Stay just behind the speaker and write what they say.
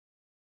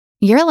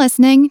You're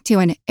listening to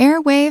an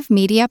Airwave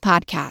Media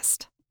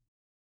Podcast.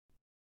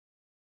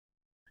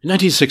 In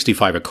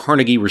 1965, at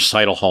Carnegie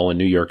Recital Hall in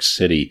New York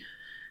City,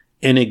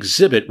 an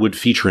exhibit would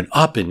feature an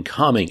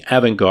up-and-coming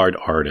avant-garde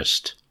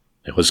artist.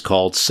 It was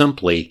called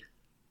simply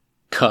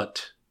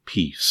Cut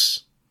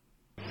Piece.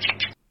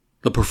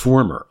 The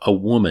performer, a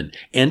woman,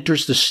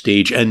 enters the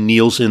stage and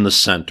kneels in the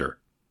center.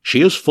 She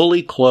is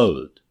fully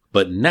clothed,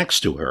 but next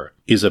to her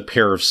is a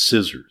pair of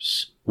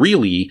scissors,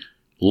 really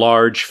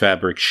large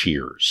fabric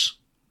shears.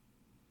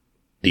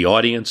 The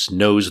audience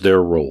knows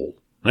their role.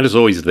 That is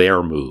always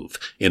their move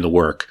in the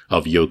work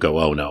of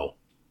Yoko Ono.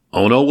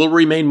 Ono will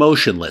remain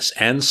motionless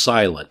and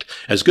silent,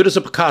 as good as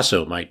a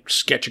Picasso might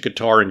sketch a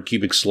guitar in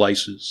cubic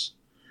slices,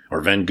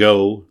 or Van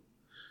Gogh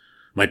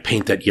might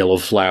paint that yellow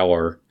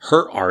flower.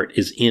 Her art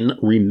is in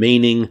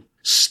remaining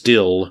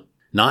still,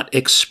 not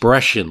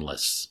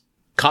expressionless.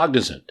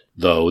 Cognizant,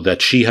 though,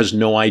 that she has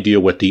no idea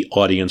what the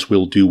audience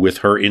will do with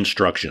her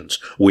instructions,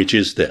 which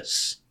is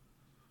this.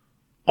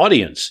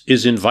 Audience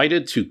is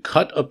invited to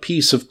cut a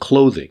piece of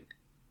clothing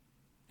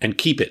and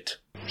keep it.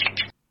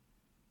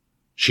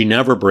 She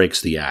never breaks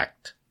the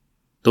act,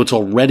 though it's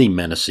already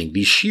menacing.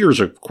 These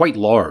shears are quite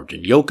large,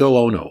 and Yoko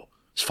Ono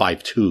is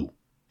 5'2".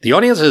 The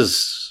audience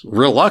is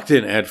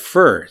reluctant at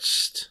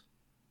first,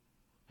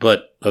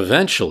 but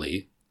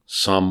eventually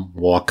some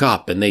walk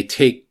up and they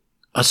take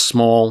a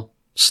small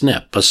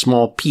snip, a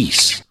small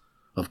piece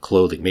of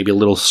clothing, maybe a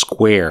little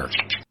square.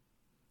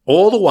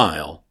 All the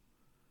while,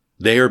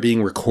 they are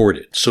being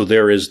recorded. So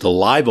there is the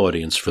live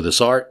audience for this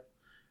art,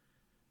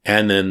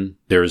 and then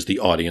there is the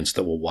audience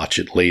that will watch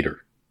it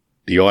later.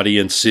 The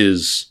audience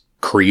is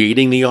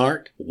creating the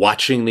art,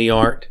 watching the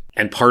art,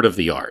 and part of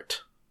the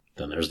art.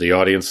 Then there's the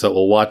audience that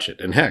will watch it.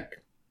 And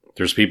heck,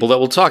 there's people that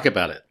will talk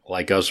about it,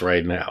 like us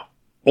right now.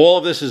 All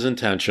of this is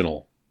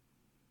intentional.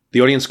 The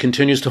audience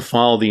continues to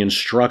follow the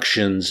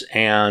instructions,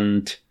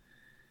 and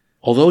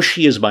although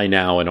she is by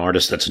now an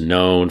artist that's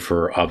known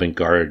for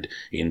avant-garde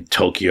in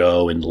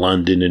Tokyo, in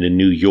London, and in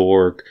New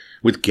York,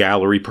 with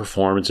gallery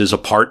performances,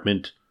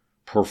 apartment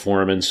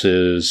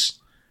performances,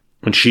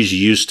 and she's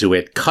used to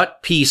it,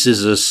 Cut Piece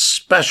is a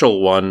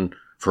special one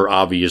for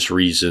obvious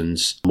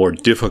reasons. More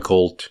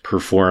difficult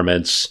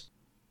performance.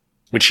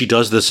 When she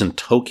does this in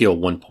Tokyo at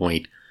one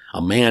point,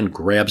 a man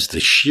grabs the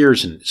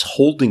shears and is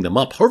holding them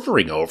up,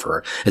 hovering over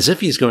her, as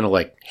if he's going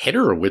to hit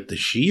her with the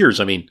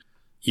shears. I mean,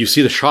 you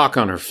see the shock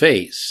on her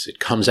face. It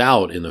comes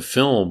out in the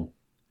film.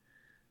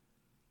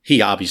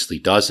 He obviously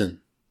doesn't,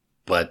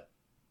 but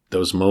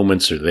those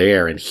moments are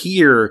there. And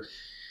here,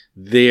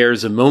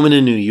 there's a moment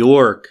in New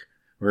York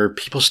where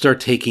people start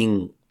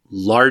taking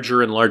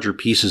larger and larger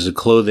pieces of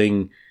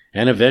clothing,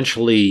 and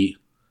eventually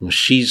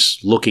she's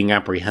looking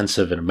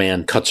apprehensive and a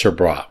man cuts her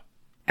bra.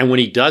 And when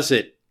he does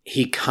it,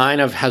 he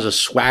kind of has a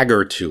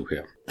swagger to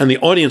him. And the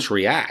audience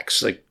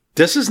reacts like,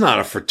 this is not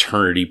a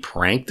fraternity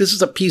prank. This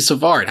is a piece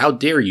of art. How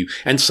dare you?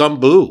 And some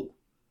boo.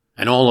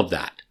 And all of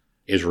that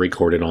is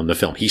recorded on the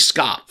film. He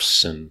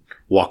scoffs and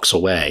walks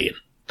away, and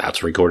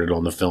that's recorded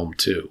on the film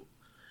too.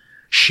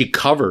 She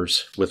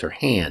covers with her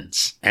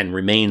hands and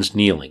remains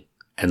kneeling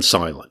and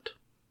silent.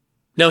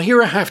 Now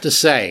here I have to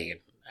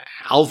say,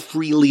 I'll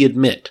freely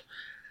admit,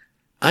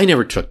 I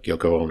never took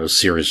Yoko Ono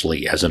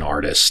seriously as an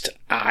artist.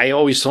 I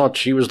always thought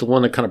she was the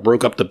one that kind of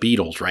broke up the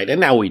Beatles, right? And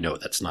now we know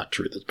that's not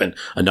true. There's been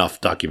enough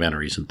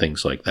documentaries and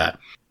things like that.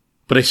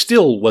 But I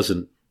still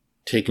wasn't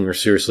taking her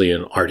seriously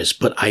as an artist.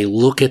 But I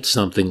look at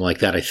something like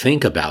that, I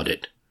think about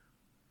it,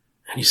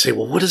 and you say,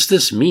 well, what does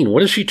this mean?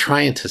 What is she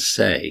trying to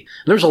say?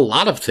 And there's a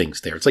lot of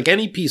things there. It's like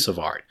any piece of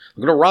art.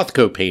 Look at a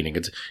Rothko painting.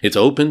 It's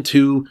open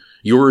to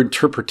your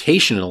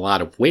interpretation in a lot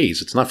of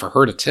ways. It's not for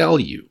her to tell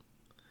you.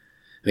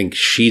 I think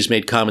she's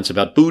made comments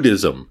about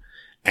Buddhism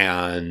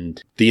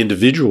and the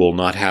individual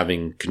not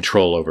having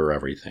control over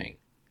everything.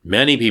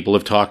 Many people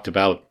have talked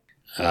about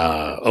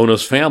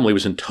Ono's family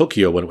was in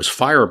Tokyo when it was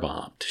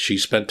firebombed. She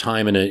spent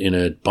time in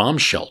a bomb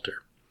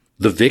shelter.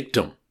 The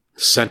victim,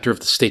 center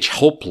of the stage,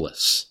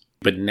 helpless.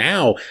 But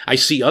now I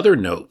see other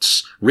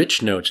notes,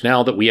 rich notes,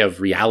 now that we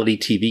have reality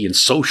TV and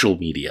social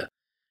media.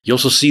 You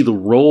also see the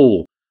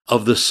role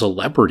of the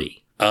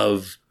celebrity,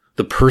 of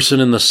the person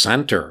in the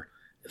center,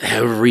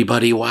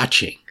 everybody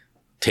watching,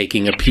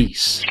 taking a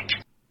piece.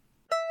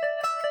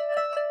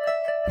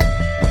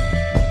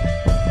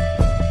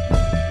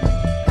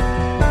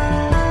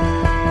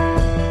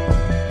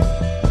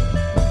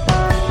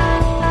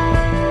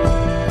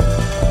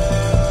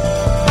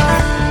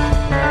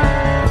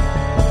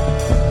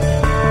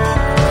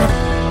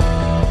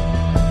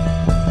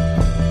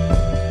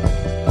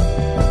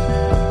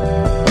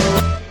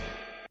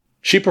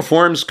 She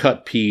performs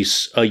Cut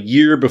Piece a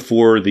year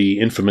before the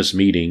infamous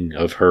meeting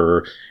of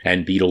her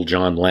and Beatle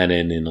John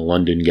Lennon in the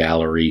London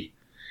gallery.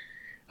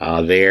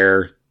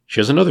 There, she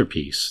has another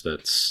piece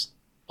that's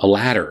a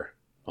ladder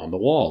on the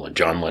wall, and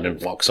John Lennon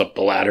walks up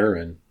the ladder,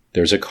 and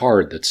there's a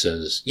card that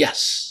says,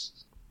 yes.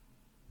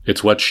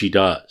 It's what she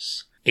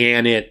does.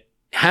 And it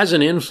has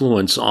an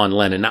influence on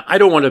Lennon. Now, I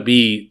don't want to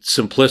be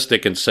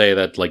simplistic and say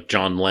that, like,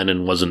 John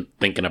Lennon wasn't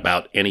thinking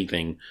about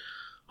anything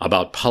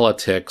about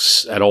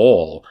politics at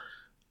all.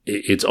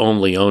 it's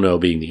only Ono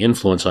being the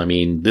influence. I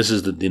mean, this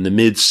is in the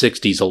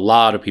mid-'60s, a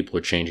lot of people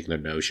are changing their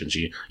notions.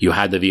 You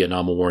had the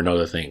Vietnam War and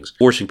other things,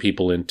 forcing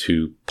people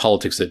into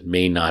politics that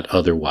may not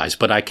otherwise.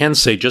 But I can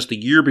say just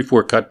a year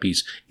before Cut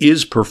Piece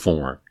is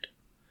performed,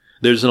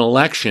 there's an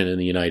election in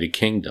the United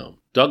Kingdom.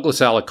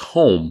 Douglas Alec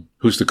Home,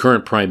 who's the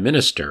current prime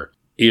minister,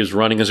 is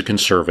running as a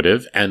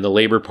conservative, and the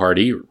Labour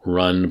Party,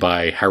 run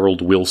by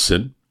Harold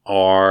Wilson,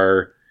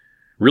 are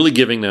really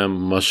giving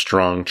them a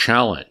strong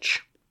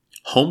challenge.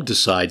 Home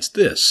decides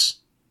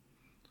this.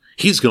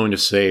 He's going to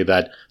say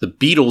that the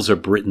Beatles are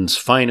Britain's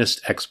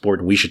finest export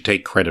and we should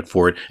take credit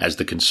for it as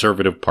the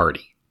Conservative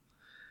Party.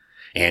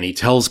 And he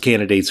tells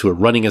candidates who are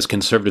running as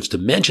Conservatives to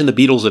mention the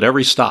Beatles at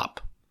every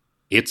stop.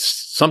 It's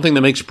something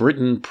that makes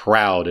Britain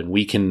proud, and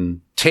we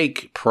can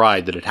take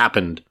pride that it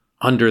happened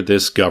under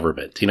this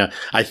government.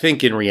 I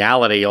think in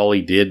reality, all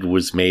he did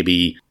was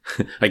maybe,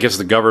 I guess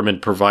the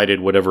government provided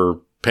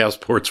whatever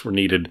passports were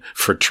needed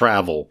for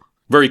travel.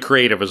 Very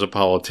creative as a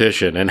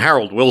politician. And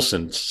Harold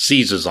Wilson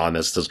seizes on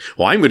this, says,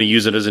 well, I'm going to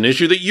use it as an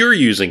issue that you're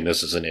using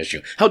this as an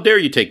issue. How dare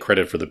you take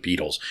credit for the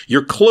Beatles?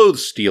 You're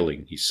clothes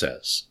stealing, he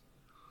says.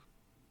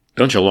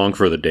 Don't you long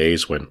for the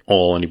days when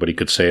all anybody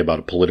could say about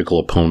a political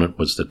opponent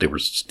was that they were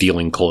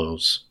stealing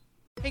clothes?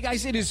 Hey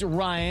guys, it is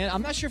Ryan.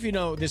 I'm not sure if you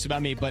know this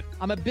about me, but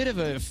I'm a bit of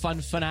a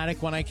fun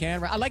fanatic when I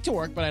can. I like to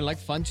work, but I like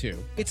fun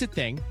too. It's a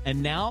thing.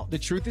 And now the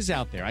truth is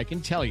out there. I can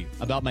tell you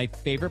about my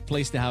favorite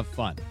place to have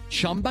fun.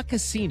 Chumba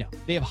Casino.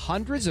 They have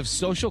hundreds of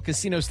social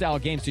casino style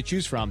games to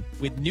choose from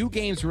with new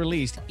games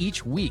released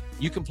each week.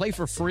 You can play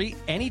for free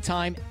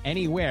anytime,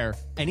 anywhere.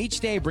 And each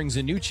day brings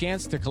a new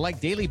chance to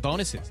collect daily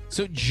bonuses.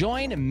 So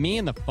join me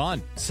in the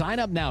fun. Sign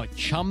up now at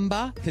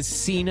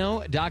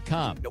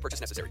ChumbaCasino.com. No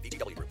purchase necessary.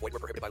 VGW. Void where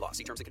prohibited by law.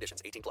 See terms and conditions.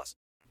 18+.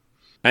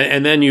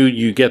 And then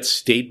you get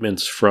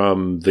statements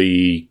from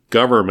the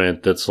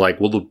government that's like,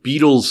 well, the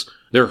Beatles,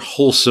 they're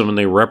wholesome and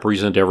they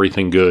represent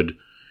everything good.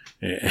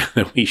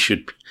 And we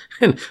should.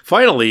 And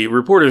finally,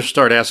 reporters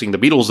start asking the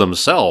Beatles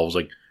themselves,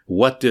 like,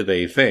 what do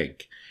they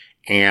think?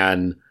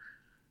 And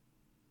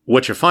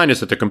what you find is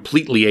that they're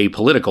completely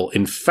apolitical.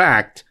 In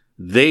fact,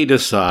 they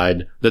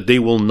decide that they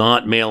will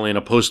not mail in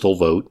a postal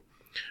vote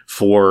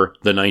for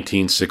the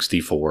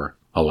 1964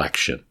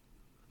 election.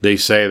 They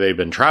say they've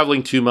been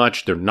traveling too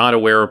much. They're not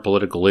aware of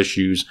political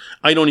issues.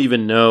 I don't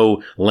even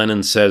know,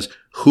 Lennon says,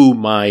 who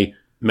my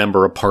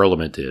member of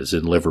parliament is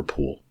in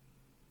Liverpool.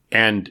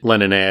 And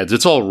Lennon adds,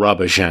 it's all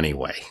rubbish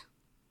anyway.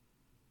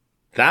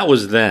 That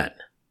was then.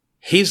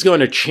 He's going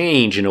to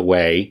change in a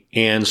way,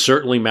 and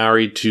certainly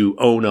married to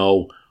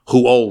Ono,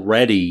 who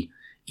already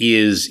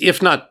is,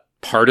 if not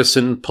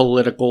partisan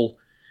political,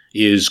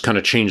 is kind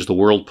of change the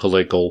world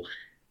political.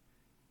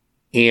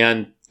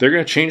 And they're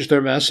going to change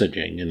their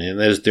messaging. And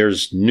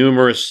there's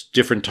numerous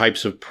different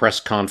types of press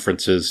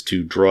conferences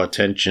to draw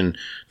attention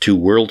to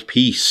world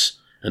peace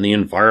and the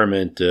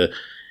environment.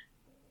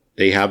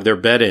 They have their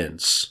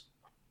bed-ins.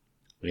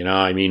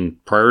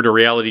 Prior to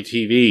reality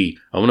TV,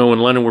 Ono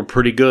and Lennon were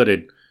pretty good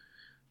at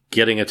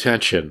getting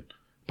attention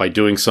by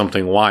doing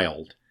something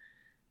wild.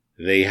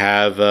 They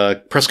have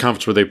a press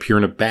conference where they appear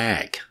in a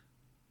bag.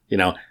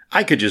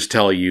 I could just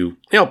tell you,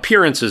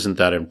 appearance isn't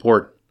that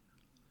important.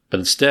 But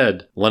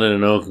instead,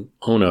 Lennon and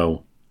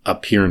Ono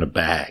appear in a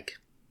bag.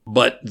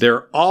 But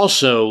they're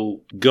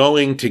also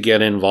going to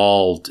get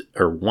involved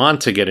or want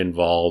to get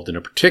involved in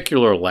a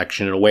particular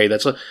election in a way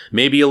that's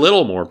maybe a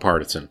little more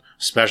partisan,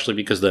 especially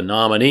because the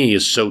nominee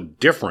is so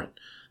different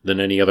than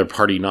any other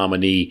party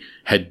nominee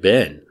had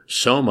been.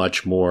 So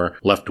much more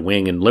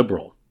left-wing and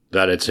liberal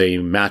that it's a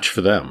match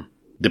for them.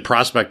 The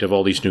prospect of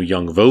all these new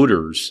young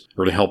voters are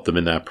going to help them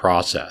in that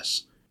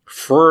process.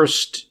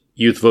 First,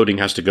 youth voting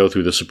has to go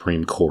through the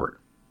Supreme Court.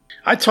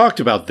 I talked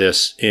about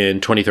this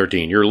in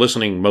 2013. You're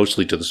listening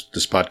mostly to this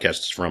podcast.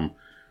 It's from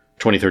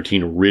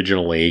 2013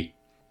 originally,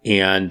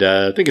 and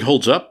I think it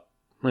holds up.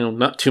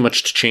 Not too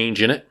much to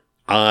change in it.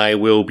 I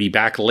will be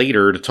back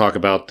later to talk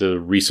about the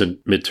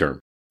recent midterm.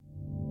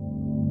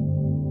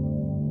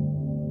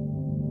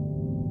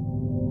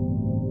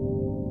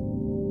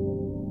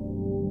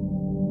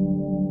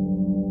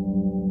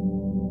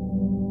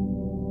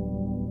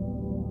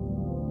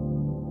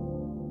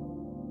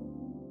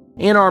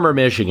 Ann Arbor,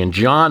 Michigan,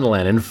 John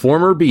Lennon,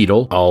 former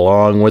Beatle,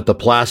 along with the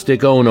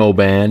Plastic Ono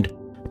Band,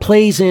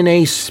 plays in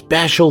a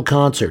special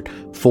concert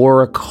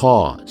for a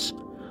cause.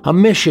 A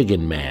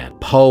Michigan man,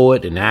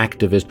 poet and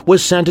activist,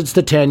 was sentenced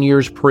to 10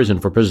 years prison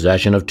for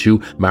possession of 2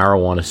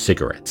 marijuana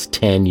cigarettes.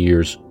 10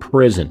 years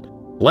prison.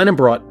 Lennon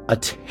brought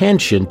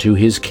attention to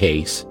his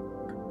case.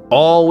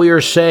 All we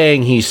are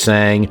saying, he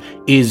sang,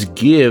 is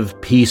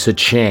give peace a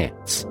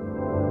chance.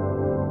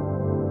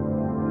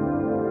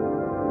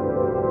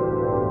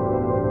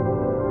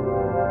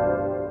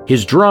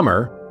 His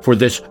drummer, for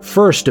this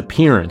first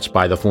appearance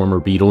by the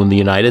former Beatle in the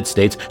United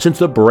States since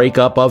the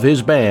breakup of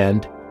his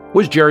band,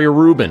 was Jerry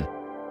Rubin.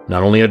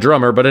 Not only a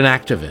drummer, but an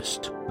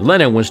activist.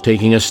 Lennon was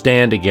taking a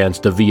stand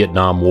against the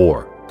Vietnam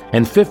War,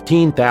 and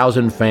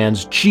 15,000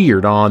 fans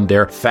cheered on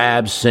their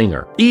fab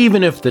singer,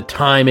 even if the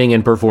timing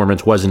and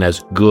performance wasn't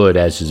as good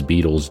as his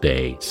Beatles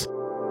days.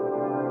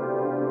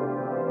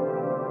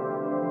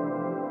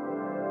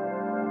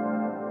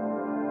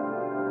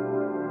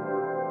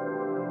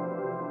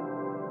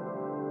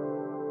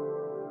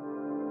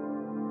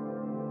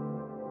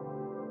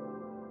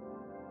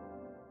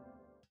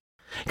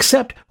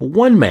 except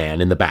one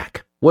man in the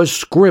back was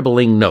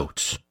scribbling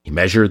notes. He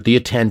measured the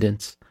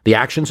attendance, the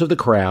actions of the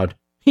crowd.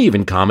 He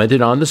even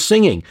commented on the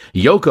singing.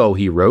 Yoko,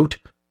 he wrote,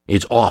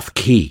 is off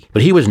key.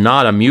 But he was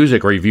not a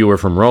music reviewer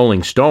from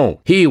Rolling Stone.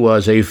 He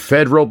was a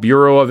Federal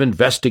Bureau of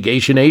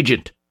Investigation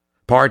agent,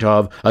 part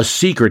of a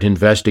secret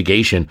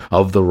investigation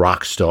of the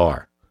rock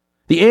star.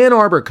 The Ann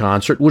Arbor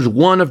concert was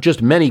one of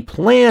just many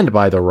planned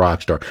by the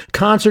rock star,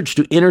 concerts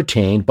to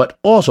entertain, but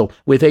also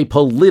with a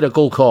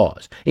political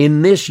cause.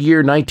 In this year,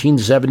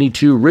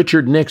 1972,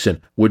 Richard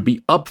Nixon would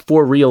be up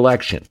for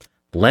re-election.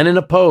 Lennon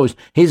opposed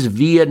his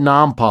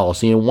Vietnam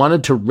policy and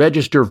wanted to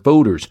register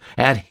voters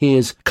at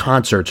his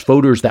concerts,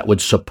 voters that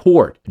would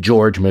support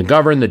George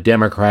McGovern, the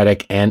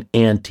Democratic and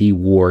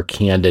anti-war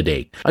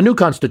candidate. A new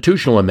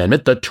constitutional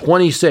amendment, the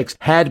 26th,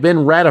 had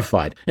been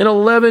ratified, and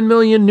 11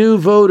 million new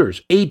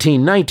voters,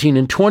 18, 19,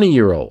 and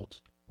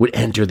 20-year-olds, would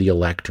enter the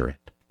electorate.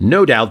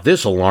 No doubt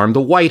this alarmed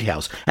the White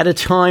House at a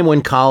time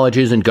when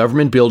colleges and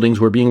government buildings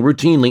were being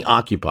routinely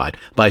occupied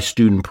by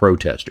student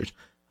protesters.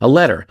 A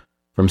letter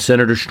from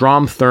Senator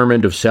Strom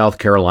Thurmond of South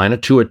Carolina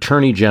to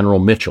Attorney General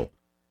Mitchell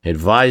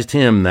advised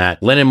him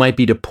that Lennon might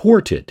be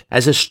deported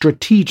as a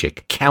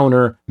strategic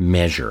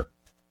countermeasure.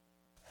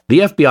 The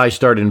FBI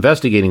started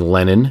investigating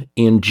Lennon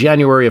in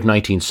January of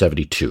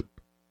 1972.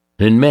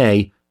 In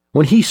May,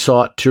 when he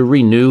sought to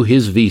renew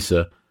his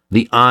visa,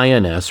 the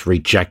INS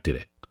rejected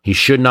it. He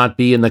should not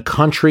be in the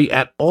country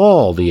at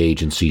all, the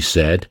agency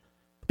said,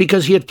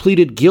 because he had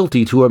pleaded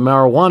guilty to a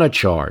marijuana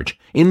charge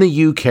in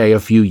the UK a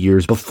few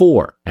years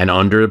before, and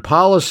under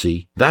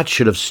policy, that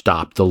should have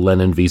stopped the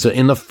Lennon visa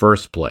in the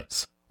first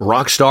place.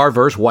 Rockstar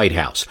vs. White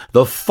House.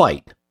 The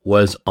fight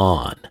was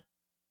on.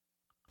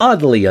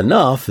 Oddly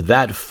enough,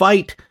 that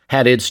fight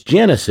had its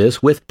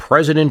genesis with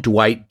President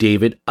Dwight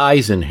David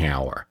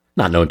Eisenhower,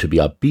 not known to be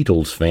a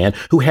Beatles fan,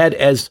 who had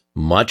as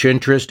much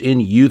interest in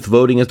youth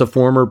voting as the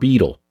former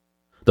Beatle.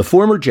 The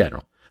former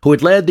general, who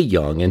had led the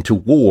young into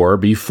war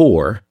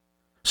before,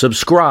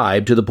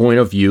 subscribed to the point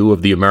of view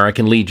of the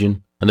American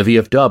Legion and the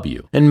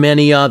VFW, and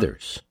many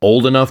others.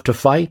 Old enough to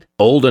fight,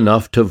 old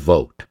enough to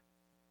vote.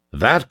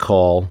 That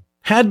call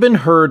had been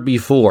heard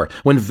before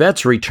when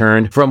vets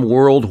returned from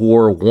World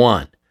War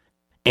I,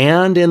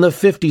 and in the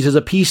 50s as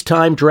a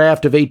peacetime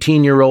draft of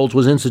 18-year-olds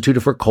was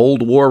instituted for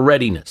Cold War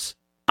readiness.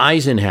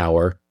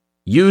 Eisenhower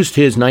used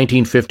his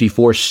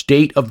 1954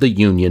 State of the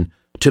Union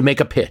to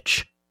make a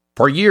pitch.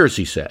 For years,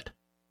 he said,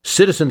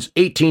 citizens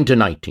 18 to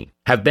 19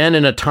 have been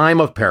in a time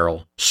of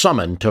peril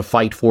summoned to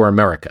fight for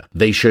America.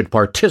 They should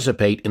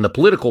participate in the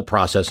political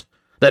process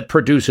that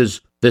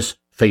produces this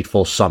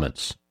fateful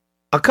summons.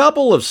 A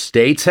couple of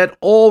states had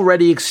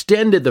already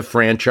extended the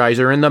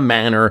franchiser in the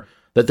manner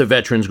that the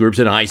veterans groups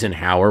in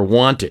Eisenhower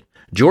wanted.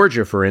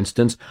 Georgia, for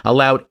instance,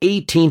 allowed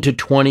 18 to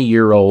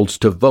 20-year-olds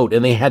to vote,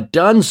 and they had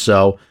done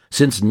so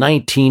since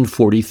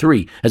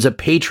 1943. As a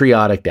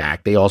patriotic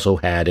act, they also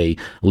had a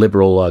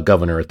liberal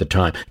governor at the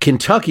time.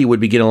 Kentucky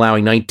would begin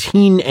allowing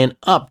 19 and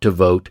up to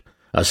vote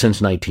since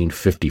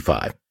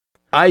 1955.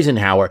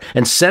 Eisenhower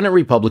and Senate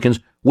Republicans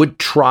would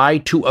try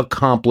to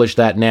accomplish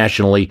that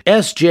nationally.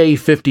 S.J.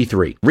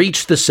 53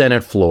 reached the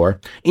Senate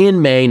floor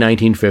in May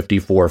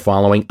 1954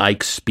 following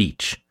Ike's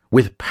speech,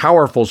 with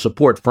powerful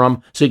support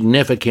from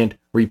significant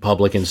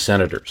Republican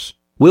senators.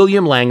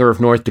 William Langer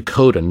of North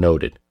Dakota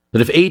noted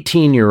that if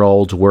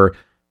 18-year-olds were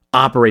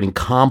operating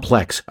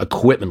complex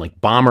equipment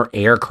like bomber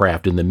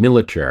aircraft in the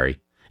military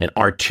and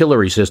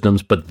artillery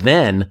systems, but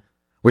then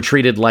were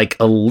treated like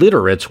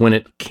illiterates when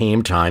it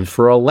came time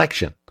for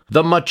election,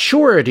 the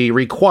maturity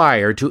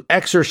required to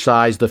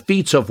exercise the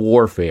feats of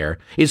warfare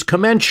is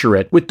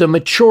commensurate with the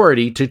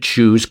maturity to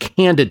choose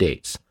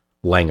candidates,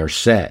 Langer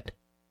said.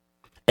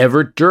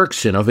 Everett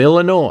Dirksen of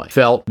Illinois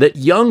felt that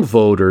young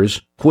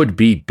voters would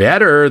be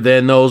better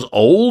than those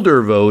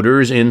older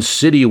voters in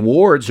city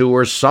wards who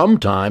were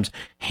sometimes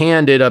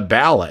handed a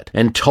ballot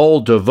and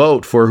told to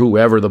vote for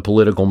whoever the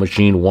political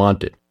machine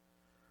wanted.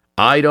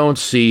 I don't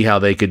see how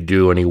they could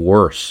do any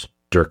worse,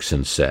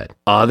 Dirksen said.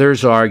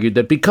 Others argued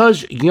that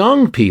because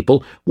young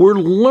people were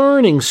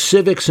learning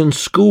civics in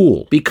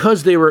school,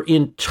 because they were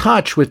in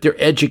touch with their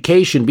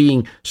education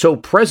being so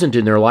present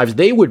in their lives,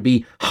 they would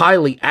be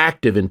highly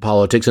active in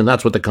politics, and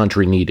that's what the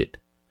country needed.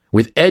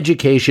 With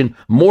education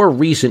more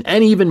recent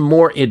and even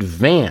more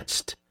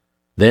advanced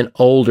than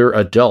older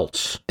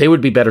adults, they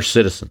would be better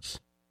citizens.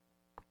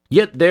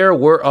 Yet there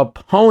were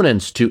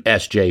opponents to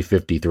SJ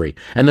 53,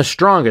 and the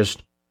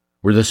strongest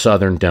were the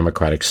Southern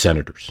Democratic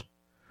senators.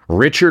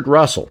 Richard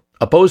Russell,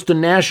 opposed to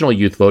national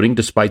youth voting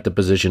despite the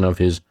position of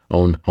his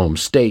own home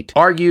state,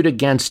 argued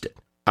against it.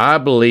 I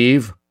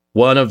believe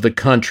one of the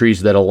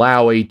countries that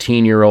allow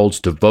 18-year-olds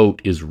to vote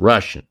is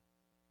Russian.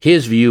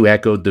 His view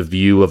echoed the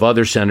view of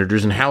other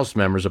senators and House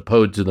members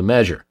opposed to the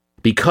measure.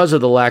 Because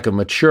of the lack of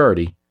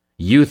maturity,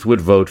 youth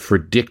would vote for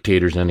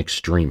dictators and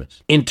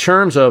extremists. In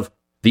terms of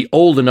the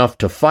old enough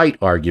to fight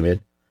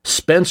argument,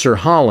 Spencer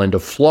Holland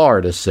of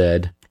Florida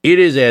said, "It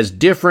is as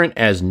different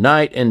as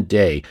night and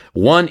day.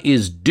 One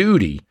is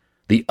duty,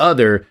 the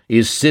other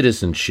is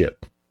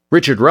citizenship."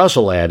 Richard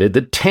Russell added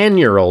that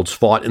 10-year-olds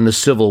fought in the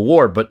Civil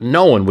War, but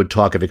no one would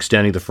talk of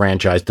extending the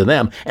franchise to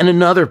them. And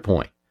another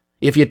point,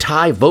 if you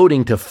tie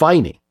voting to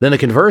fighting, then the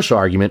converse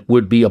argument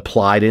would be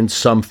applied in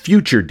some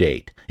future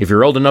date. If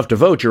you're old enough to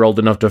vote, you're old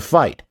enough to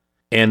fight.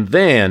 And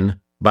then,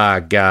 by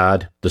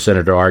God, the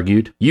senator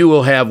argued, you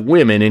will have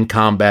women in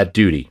combat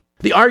duty.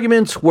 The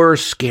arguments were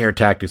scare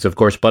tactics, of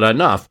course, but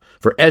enough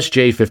for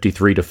SJ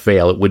 53 to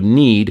fail. It would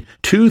need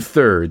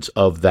 2/3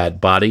 of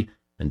that body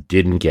and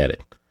didn't get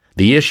it.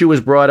 The issue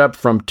was brought up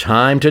from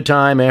time to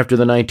time after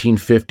the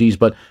 1950s,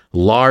 but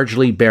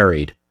largely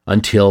buried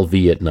until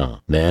Vietnam.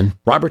 Then,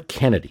 Robert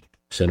Kennedy,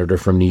 senator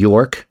from New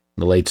York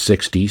in the late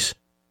 60s,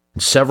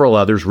 and several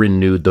others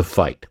renewed the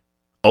fight.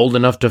 Old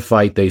enough to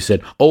fight, they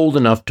said, old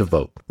enough to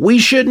vote. We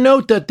should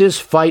note that this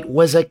fight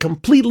was a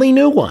completely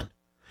new one.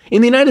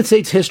 In the United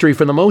States history,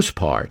 for the most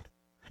part,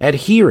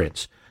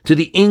 adherence to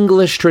the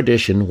English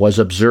tradition was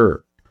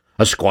observed.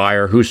 A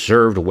squire who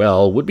served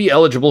well would be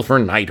eligible for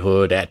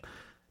knighthood at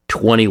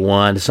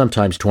 21,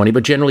 sometimes 20,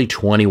 but generally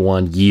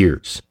 21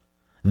 years.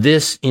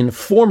 This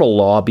informal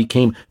law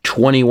became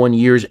 21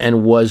 years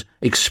and was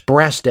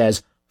expressed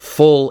as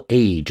full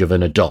age of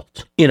an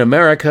adult. In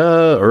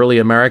America, early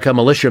America,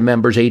 militia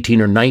members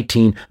 18 or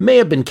 19 may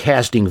have been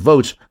casting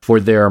votes for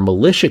their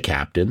militia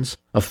captains,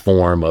 a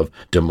form of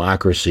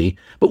democracy,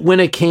 but when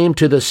it came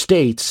to the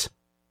states,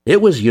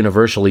 it was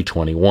universally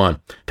 21.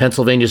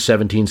 Pennsylvania's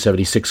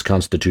 1776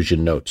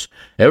 Constitution notes,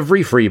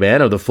 every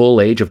freeman of the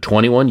full age of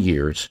 21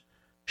 years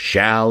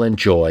shall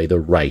enjoy the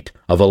right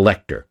of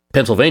elector.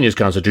 Pennsylvania's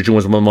Constitution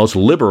was the most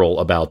liberal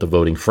about the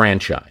voting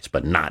franchise,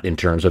 but not in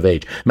terms of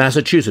age.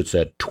 Massachusetts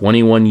said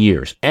 21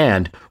 years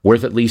and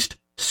worth at least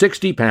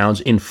 60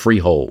 pounds in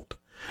freehold.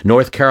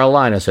 North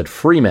Carolina said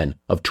freemen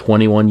of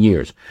 21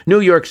 years. New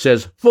York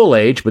says full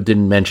age, but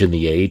didn't mention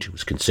the age. It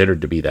was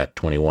considered to be that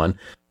 21.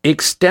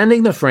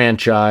 Extending the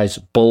franchise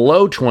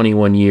below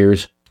 21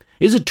 years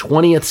is a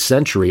 20th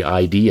century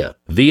idea.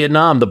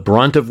 Vietnam, the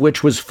brunt of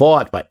which was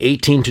fought by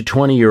 18 to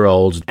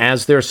 20-year-olds,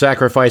 as their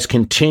sacrifice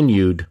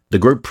continued, the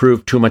group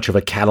proved too much of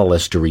a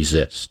catalyst to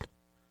resist.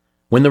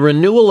 When the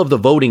renewal of the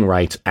Voting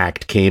Rights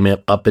Act came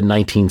up in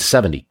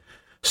 1970,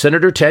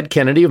 Senator Ted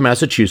Kennedy of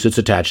Massachusetts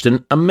attached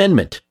an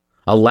amendment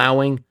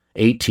allowing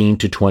 18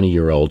 to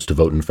 20-year-olds to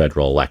vote in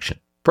federal election.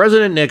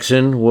 President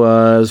Nixon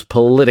was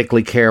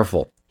politically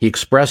careful. He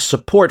expressed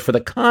support for the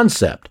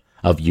concept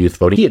of youth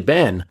voting. He had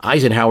been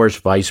Eisenhower's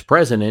vice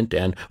president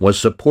and was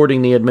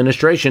supporting the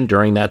administration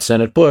during that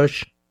Senate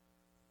push.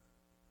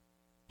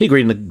 He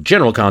agreed in the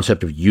general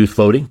concept of youth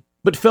voting,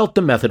 but felt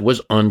the method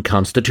was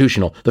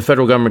unconstitutional. The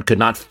federal government could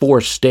not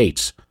force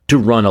states to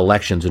run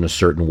elections in a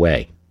certain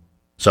way.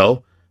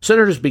 So,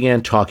 senators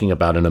began talking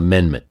about an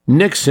amendment.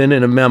 Nixon,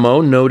 in a memo,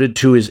 noted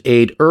to his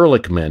aide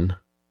Ehrlichman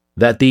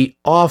that the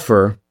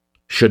offer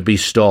should be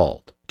stalled.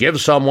 Give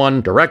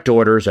someone direct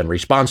orders and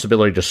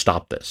responsibility to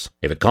stop this.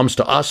 If it comes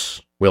to us,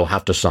 we'll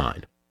have to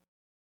sign.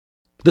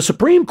 The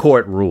Supreme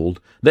Court ruled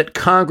that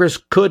Congress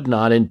could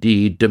not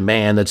indeed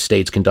demand that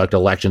states conduct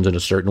elections in a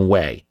certain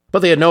way, but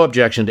they had no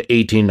objection to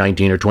 18,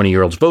 19, or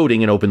 20-year-olds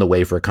voting and opened the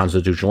way for a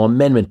constitutional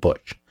amendment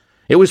push.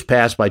 It was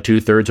passed by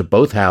 2/3 of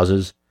both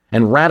houses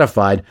and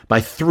ratified by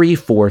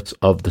 3/4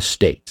 of the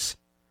states.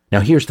 Now,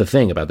 here's the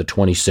thing about the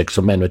 26th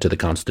Amendment to the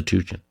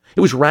Constitution.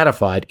 It was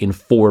ratified in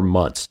 4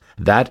 months.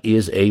 That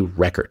is a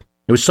record.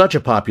 It was such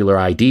a popular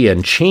idea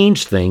and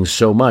changed things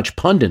so much.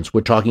 Pundits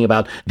were talking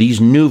about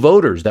these new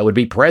voters that would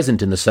be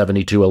present in the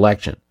 72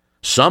 election.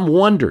 Some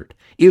wondered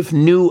if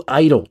new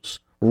idols,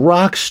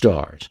 rock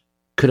stars,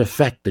 could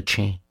affect the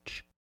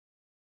change.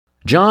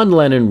 John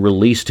Lennon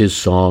released his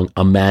song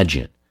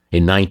Imagine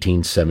in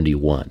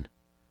 1971,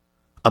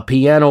 a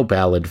piano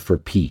ballad for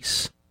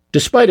peace.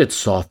 Despite its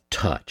soft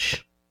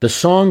touch, the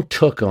song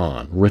took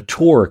on,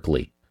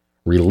 rhetorically,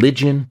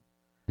 religion,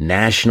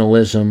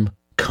 nationalism,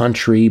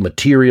 country,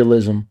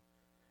 materialism,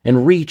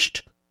 and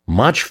reached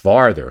much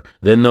farther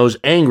than those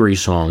angry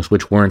songs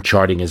which weren't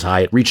charting as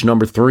high. It reached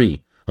number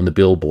 3 on the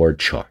Billboard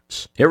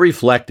charts. It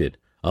reflected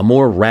a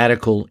more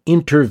radical,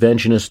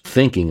 interventionist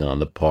thinking on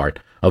the part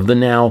of the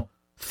now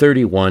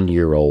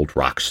 31-year-old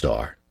rock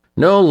star.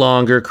 No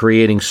longer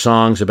creating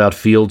songs about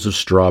fields of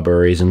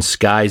strawberries and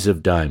skies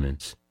of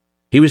diamonds.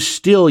 He was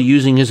still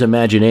using his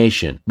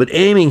imagination, but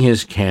aiming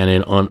his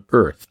cannon on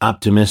Earth,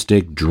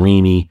 optimistic,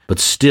 dreamy, but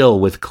still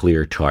with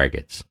clear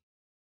targets.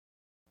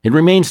 It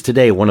remains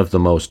today one of the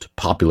most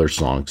popular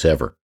songs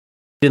ever.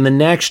 In the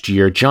next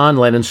year, John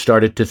Lennon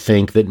started to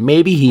think that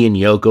maybe he and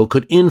Yoko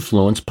could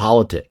influence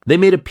politics. They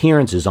made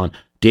appearances on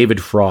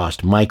David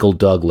Frost, Michael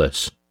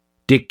Douglas,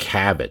 Dick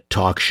Cavett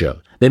talk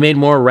shows. They made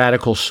more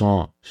radical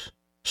songs.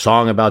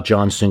 Song about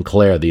John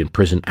Sinclair, the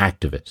imprisoned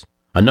activist.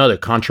 Another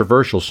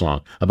controversial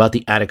song about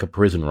the Attica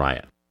prison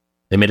riot.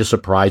 They made a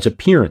surprise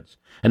appearance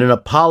at an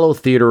Apollo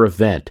Theater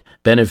event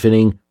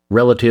benefiting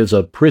relatives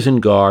of prison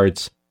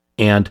guards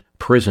and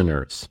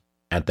prisoners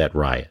at that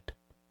riot.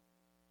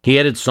 He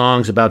added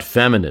songs about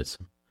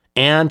feminism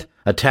and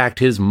attacked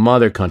his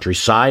mother country,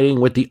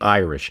 siding with the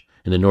Irish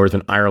in the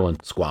Northern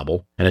Ireland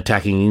squabble and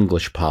attacking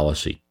English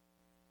policy.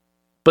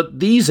 But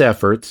these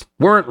efforts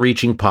weren't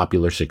reaching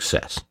popular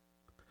success.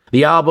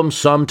 The album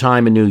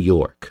Sometime in New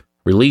York,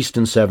 released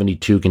in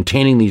 '72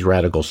 containing these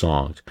radical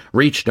songs,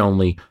 reached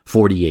only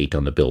 48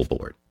 on the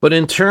Billboard. But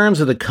in terms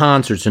of the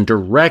concerts and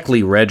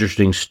directly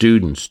registering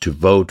students to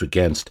vote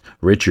against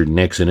Richard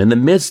Nixon in the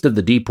midst of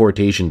the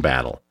deportation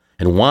battle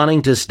and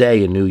wanting to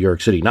stay in New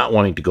York City, not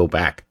wanting to go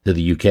back to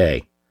the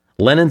UK,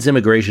 Lennon's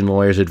immigration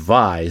lawyers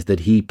advised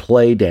that he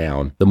play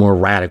down the more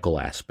radical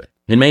aspect.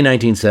 In May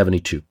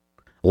 1972,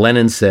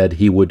 Lennon said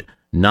he would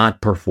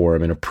not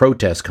perform in a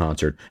protest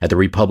concert at the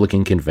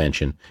Republican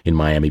convention in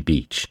Miami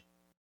Beach,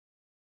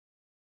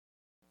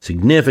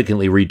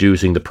 significantly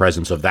reducing the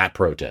presence of that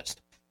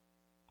protest.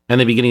 And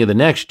at the beginning of the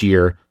next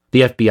year,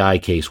 the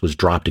FBI case was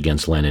dropped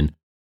against Lennon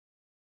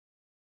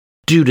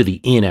due to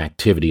the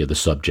inactivity of the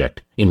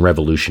subject in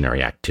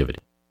revolutionary activity.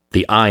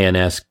 The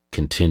INS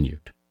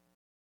continued.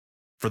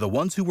 For the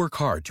ones who work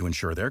hard to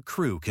ensure their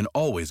crew can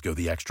always go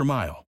the extra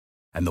mile,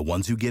 and the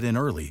ones who get in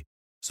early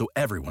so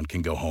everyone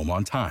can go home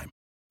on time,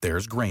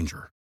 there's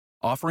Grainger,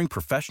 offering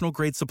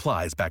professional-grade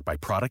supplies backed by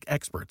product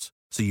experts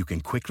so you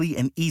can quickly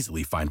and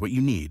easily find what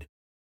you need.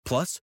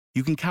 Plus,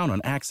 you can count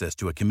on access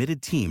to a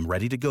committed team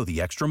ready to go the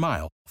extra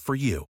mile for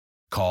you.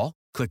 Call,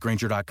 click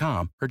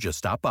Grainger.com, or just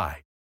stop by.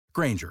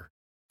 Grainger,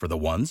 for the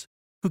ones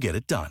who get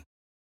it done.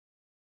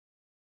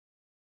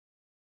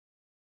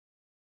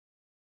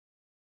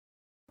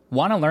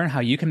 Want to learn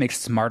how you can make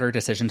smarter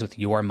decisions with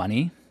your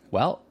money?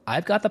 Well,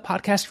 I've got the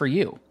podcast for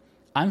you.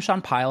 I'm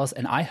Sean Piles,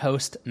 and I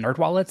host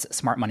NerdWallet's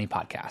Smart Money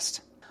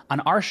Podcast.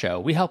 On our show,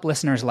 we help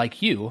listeners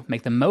like you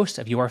make the most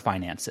of your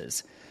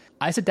finances.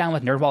 I sit down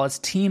with NerdWallet's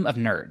team of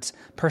nerds,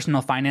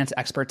 personal finance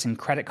experts in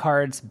credit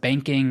cards,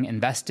 banking,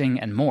 investing,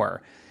 and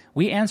more.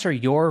 We answer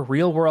your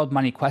real-world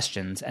money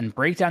questions and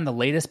break down the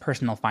latest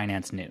personal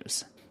finance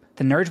news.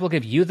 The nerds will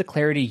give you the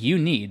clarity you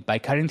need by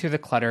cutting through the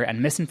clutter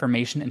and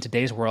misinformation in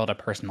today's world of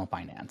personal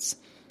finance.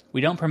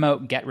 We don't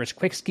promote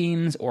get-rich-quick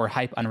schemes or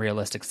hype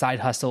unrealistic side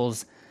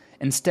hustles.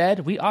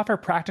 Instead, we offer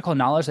practical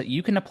knowledge that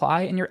you can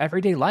apply in your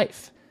everyday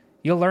life.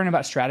 You'll learn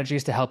about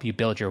strategies to help you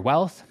build your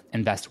wealth,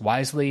 invest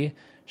wisely,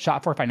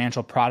 shop for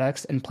financial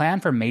products, and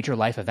plan for major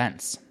life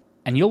events.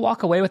 And you'll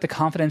walk away with the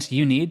confidence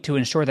you need to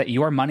ensure that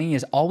your money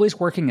is always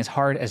working as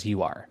hard as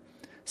you are.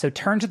 So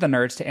turn to the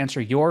nerds to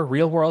answer your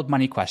real-world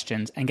money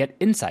questions and get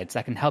insights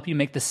that can help you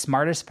make the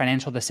smartest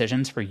financial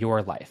decisions for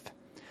your life.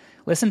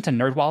 Listen to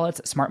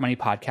NerdWallet's Smart Money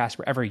Podcast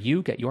wherever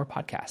you get your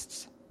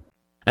podcasts.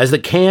 As the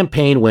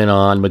campaign went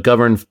on,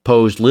 McGovern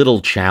posed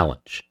little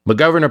challenge.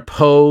 McGovern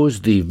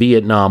opposed the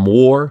Vietnam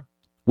War,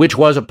 which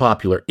was a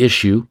popular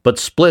issue, but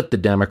split the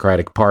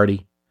Democratic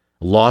Party,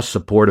 lost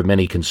support of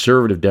many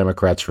conservative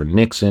Democrats for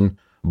Nixon,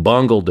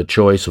 bungled the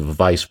choice of a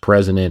vice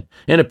president,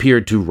 and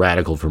appeared too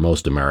radical for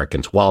most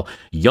Americans. While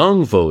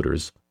young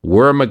voters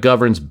were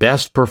McGovern's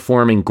best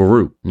performing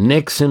group,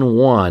 Nixon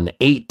won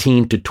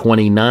 18 to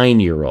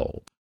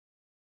 29-year-olds.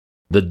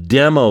 The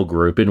demo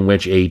group, in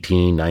which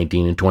 18,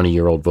 19, and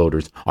 20-year-old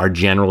voters are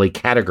generally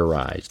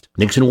categorized.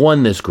 Nixon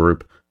won this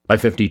group by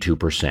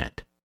 52%.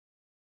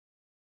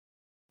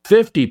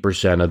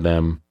 50% of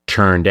them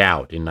turned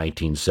out in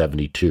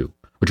 1972,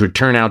 which would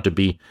turn out to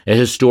be a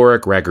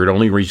historic record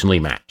only recently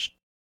matched.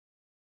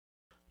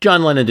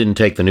 John Lennon didn't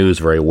take the news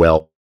very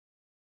well.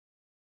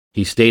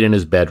 He stayed in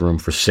his bedroom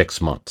for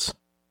 6 months.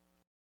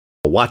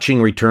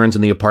 Watching returns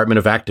in the apartment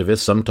of activist,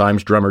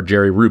 sometimes drummer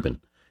Jerry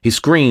Rubin, he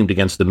screamed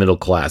against the middle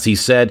class. He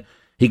said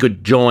he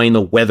could join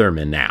the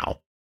Weathermen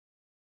now.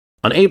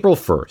 On April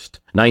 1st,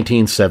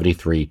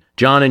 1973,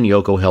 John and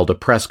Yoko held a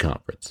press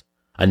conference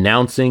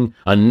announcing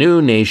a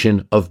new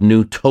nation of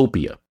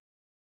Newtopia.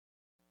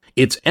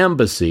 Its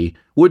embassy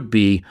would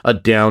be a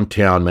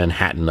downtown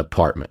Manhattan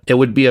apartment. It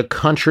would be a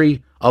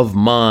country of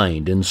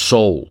mind and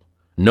soul.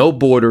 No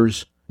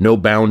borders, no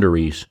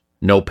boundaries,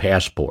 no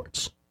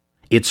passports.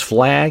 Its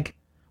flag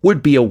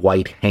would be a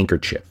white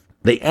handkerchief.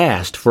 They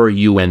asked for a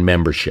UN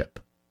membership.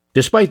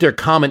 Despite their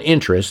common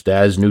interest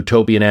as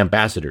Newtopian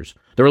ambassadors,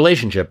 the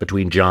relationship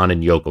between John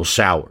and Yoko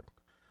soured.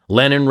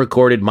 Lennon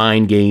recorded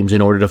Mind Games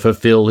in order to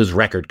fulfill his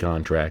record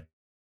contract.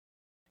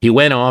 He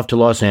went off to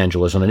Los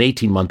Angeles on an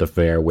 18-month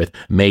affair with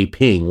May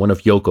Ping, one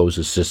of Yoko's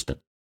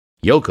assistants.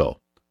 Yoko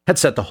had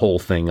set the whole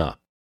thing up.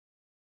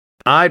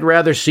 "I'd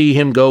rather see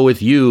him go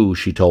with you,"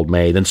 she told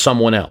May, "than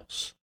someone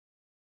else."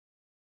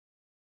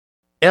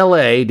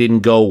 L.A.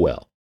 didn't go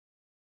well.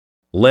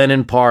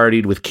 Lennon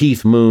partied with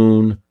Keith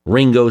Moon,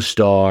 Ringo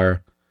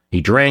Starr.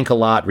 He drank a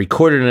lot,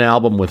 recorded an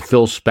album with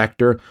Phil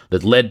Spector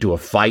that led to a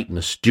fight in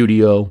the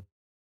studio.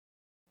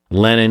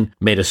 Lennon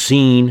made a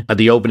scene at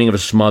the opening of a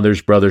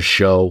Smothers Brothers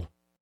show,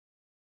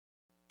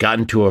 got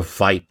into a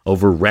fight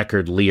over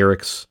record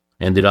lyrics,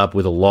 ended up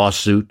with a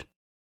lawsuit.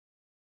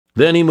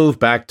 Then he moved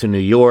back to New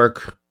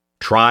York,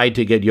 tried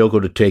to get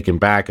Yoko to take him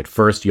back. At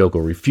first,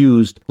 Yoko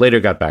refused, later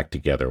got back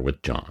together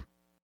with John.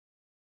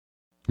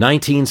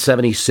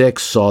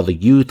 1976 saw the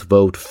youth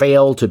vote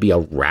fail to be a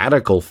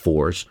radical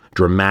force,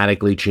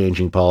 dramatically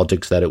changing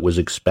politics that it was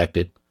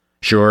expected.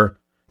 Sure,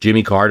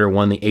 Jimmy Carter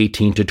won the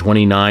 18 to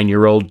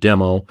 29-year-old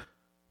demo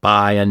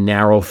by a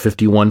narrow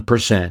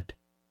 51%,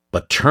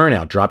 but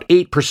turnout dropped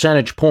 8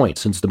 percentage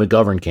points since the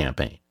McGovern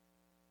campaign.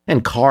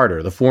 And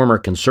Carter, the former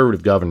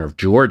conservative governor of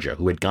Georgia,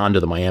 who had gone to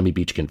the Miami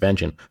Beach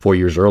Convention 4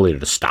 years earlier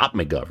to stop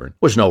McGovern,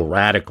 was no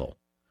radical.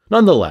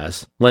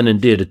 Nonetheless, Lennon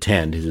did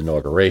attend his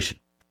inauguration.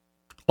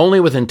 Only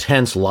with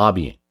intense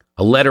lobbying,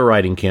 a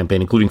letter-writing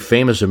campaign including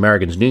famous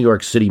Americans New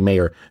York City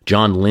Mayor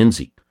John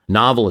Lindsay,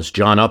 novelist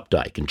John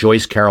Updike and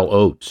Joyce Carol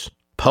Oates,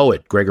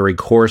 poet Gregory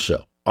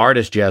Corso,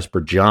 artist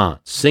Jasper Johns,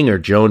 singer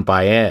Joan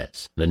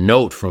Baez, and a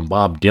note from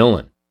Bob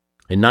Dylan.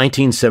 In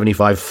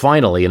 1975,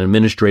 finally, an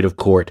administrative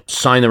court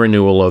signed the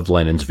renewal of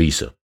Lennon's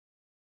visa.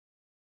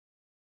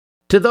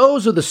 To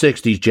those of the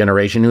 60s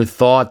generation who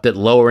thought that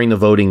lowering the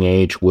voting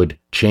age would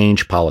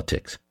change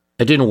politics,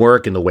 it didn't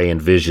work in the way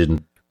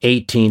envisioned.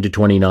 18 to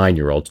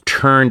 29-year-olds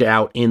turned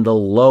out in the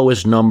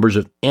lowest numbers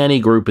of any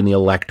group in the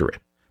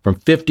electorate, from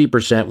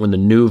 50% when the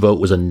new vote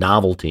was a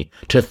novelty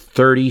to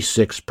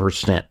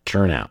 36%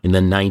 turnout in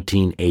the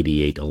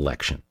 1988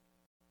 election.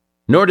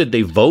 Nor did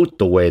they vote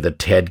the way that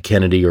Ted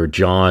Kennedy or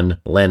John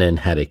Lennon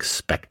had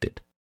expected.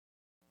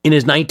 In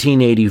his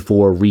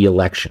 1984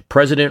 re-election,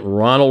 President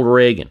Ronald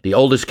Reagan, the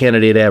oldest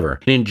candidate ever,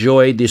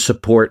 enjoyed the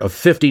support of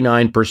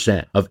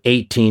 59% of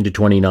 18 to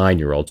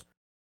 29-year-olds,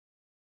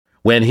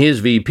 when his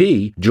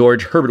VP,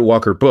 George Herbert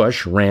Walker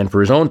Bush, ran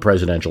for his own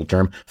presidential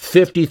term,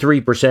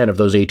 53% of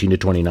those 18 to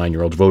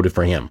 29-year-olds voted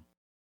for him.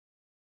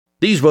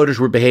 These voters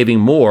were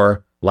behaving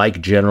more like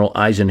General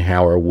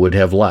Eisenhower would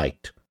have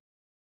liked.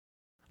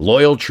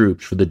 Loyal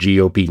troops for the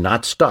GOP,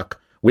 not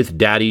stuck with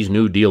Daddy's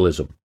New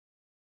Dealism.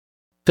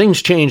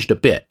 Things changed a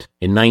bit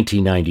in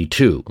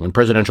 1992 when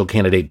presidential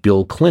candidate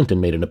Bill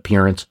Clinton made an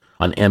appearance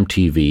on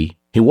MTV.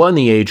 He won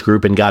the age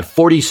group and got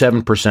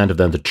 47% of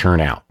them to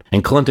turn out.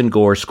 And Clinton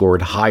Gore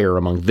scored higher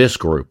among this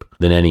group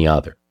than any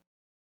other.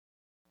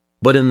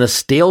 But in the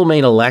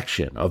stalemate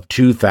election of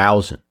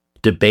 2000,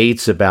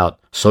 debates about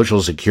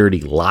Social Security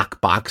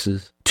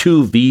lockboxes,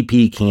 two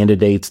VP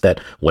candidates that,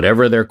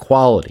 whatever their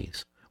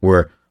qualities,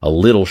 were a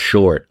little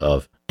short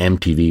of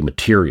MTV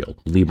material,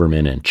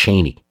 Lieberman and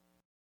Cheney.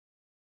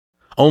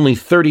 Only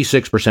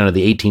 36% of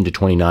the 18 to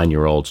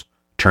 29-year-olds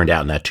turned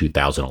out in that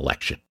 2000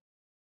 election.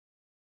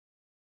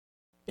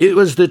 It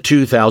was the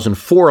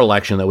 2004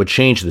 election that would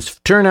change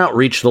this. Turnout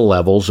reached the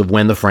levels of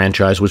when the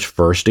franchise was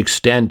first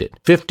extended.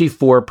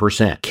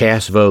 54%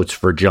 cast votes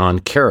for John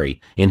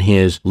Kerry in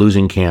his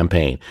losing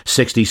campaign,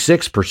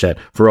 66%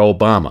 for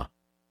Obama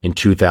in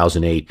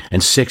 2008,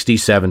 and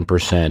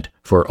 67%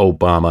 for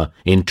Obama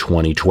in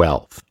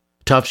 2012.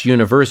 Tufts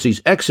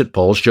University's exit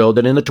polls showed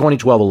that in the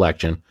 2012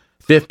 election,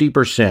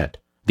 50% of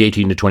the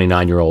 18 to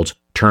 29-year-olds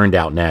turned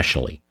out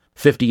nationally,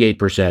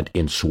 58%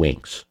 in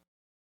swings.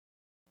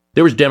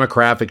 There was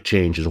demographic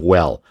change as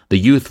well. The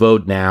youth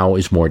vote now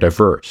is more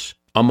diverse.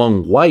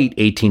 Among white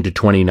 18 to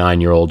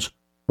 29-year-olds,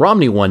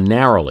 Romney won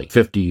narrowly,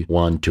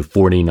 51 to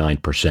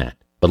 49%,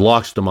 but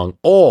lost among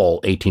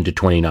all 18 to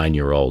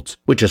 29-year-olds,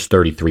 with just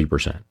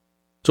 33%.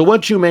 So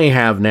what you may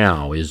have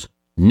now is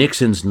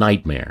Nixon's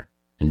nightmare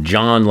and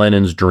John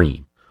Lennon's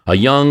dream, a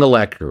young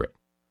electorate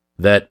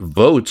that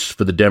votes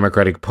for the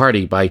Democratic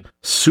Party by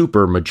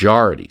super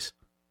majorities.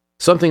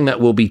 Something that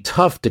will be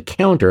tough to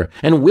counter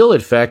and will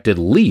affect at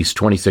least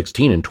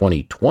 2016 and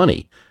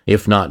 2020,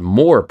 if not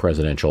more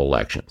presidential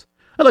elections.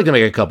 I'd like to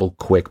make a couple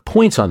quick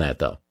points on that,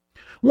 though.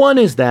 One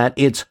is that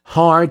it's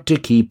hard to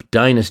keep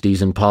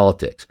dynasties in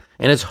politics,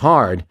 and it's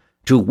hard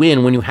to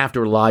win when you have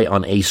to rely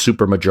on a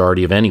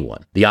supermajority of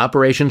anyone. The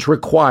operations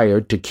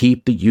required to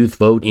keep the youth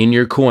vote in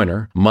your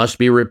corner must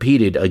be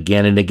repeated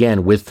again and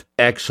again with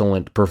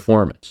excellent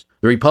performance.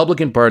 The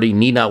Republican Party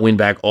need not win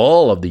back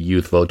all of the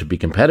youth vote to be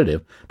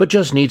competitive, but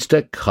just needs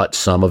to cut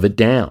some of it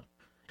down.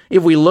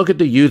 If we look at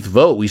the youth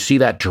vote, we see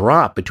that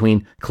drop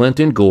between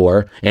Clinton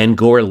Gore and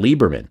Gore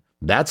Lieberman.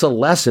 That's a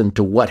lesson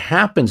to what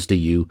happens to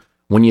you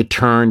when you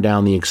turn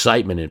down the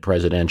excitement in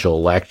presidential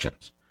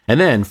elections. And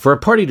then, for a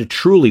party to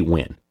truly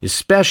win,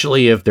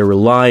 especially if they're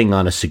relying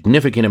on a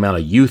significant amount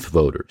of youth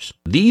voters,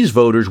 these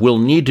voters will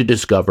need to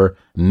discover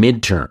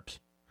midterms,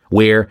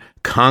 where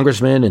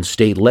congressmen and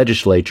state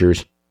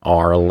legislatures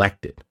are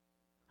elected.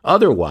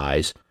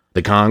 Otherwise,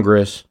 the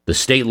Congress, the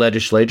state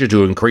legislatures,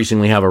 who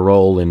increasingly have a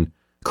role in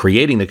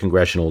creating the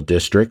congressional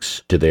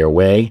districts to their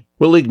way,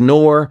 will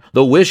ignore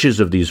the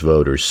wishes of these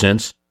voters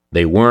since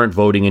they weren't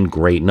voting in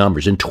great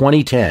numbers. In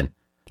 2010,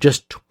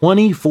 just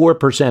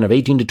 24% of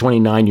 18 to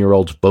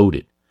 29-year-olds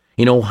voted.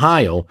 In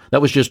Ohio,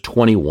 that was just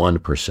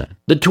 21%.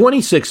 The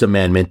 26th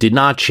Amendment did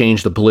not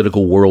change the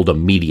political world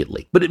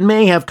immediately, but it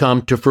may have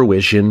come to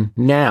fruition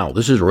now.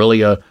 This is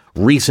really a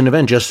recent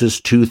event, just since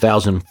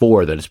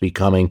 2004, that it's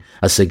becoming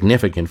a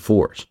significant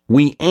force.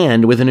 We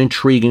end with an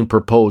intriguing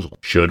proposal.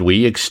 Should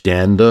we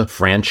extend the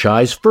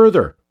franchise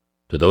further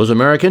to those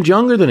Americans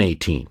younger than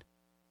 18?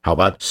 How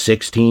about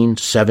 16,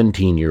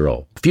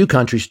 17-year-old? A few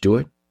countries do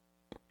it.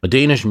 A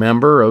Danish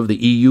member of the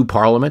EU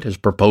Parliament has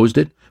proposed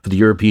it for the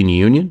European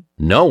Union.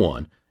 No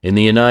one in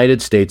the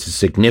United States is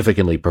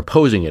significantly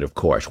proposing it, of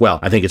course. Well,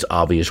 I think it's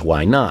obvious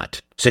why not.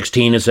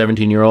 16 and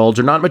 17-year-olds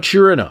are not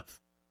mature enough.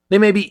 They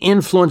may be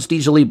influenced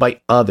easily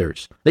by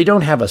others. They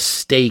don't have a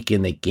stake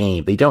in the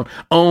game. They don't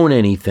own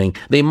anything.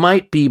 They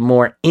might be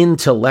more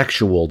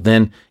intellectual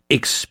than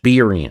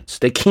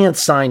experienced. They can't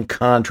sign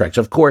contracts.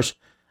 Of course,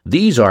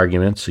 these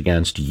arguments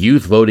against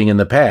youth voting in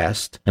the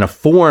past, and a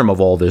form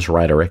of all this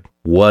rhetoric,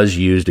 was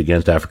used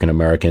against African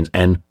Americans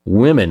and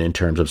women in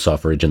terms of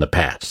suffrage in the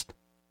past.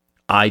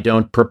 I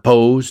don't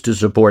propose to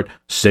support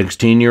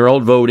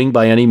 16-year-old voting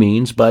by any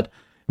means, but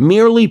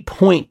merely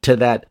point to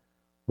that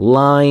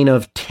line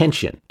of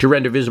tension to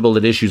render visible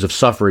that issues of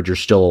suffrage are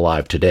still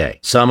alive today.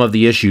 Some of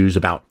the issues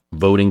about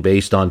voting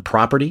based on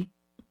property,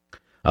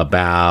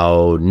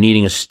 about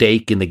needing a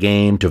stake in the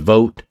game to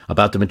vote,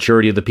 about the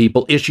maturity of the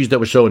people, issues that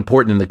were so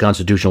important in the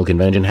Constitutional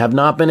Convention have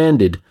not been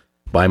ended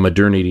by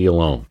modernity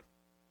alone.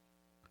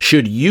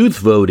 Should youth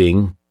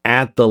voting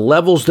at the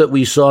levels that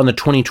we saw in the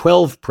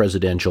 2012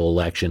 presidential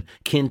election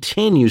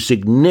continue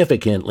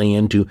significantly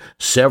into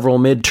several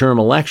midterm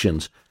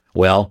elections?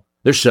 Well,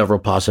 there's several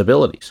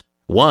possibilities.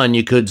 One,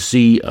 you could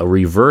see a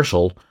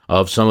reversal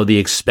of some of the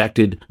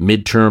expected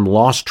midterm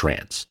loss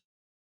trends.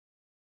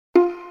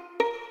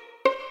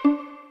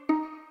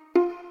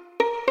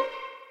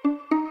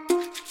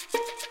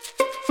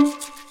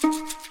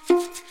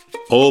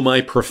 Oh,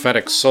 my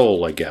prophetic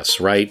soul, I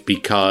guess, right?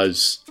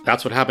 Because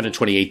that's what happened in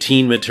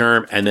 2018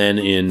 midterm and then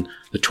in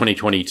the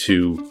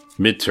 2022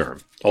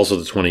 midterm. Also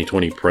the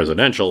 2020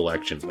 presidential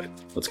election, but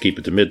let's keep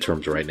it to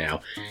midterms right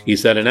now. He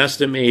said an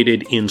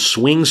estimated in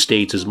swing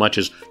states as much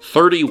as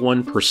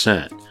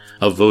 31%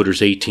 of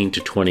voters 18 to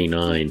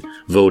 29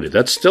 voted.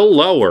 That's still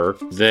lower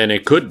than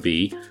it could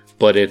be,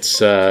 but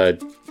it's a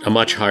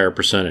much higher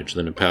percentage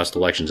than in past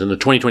elections. In the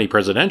 2020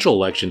 presidential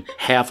election,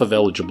 half of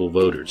eligible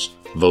voters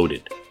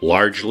voted.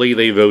 Largely,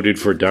 they voted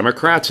for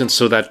Democrats, and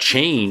so that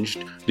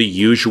changed the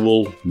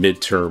usual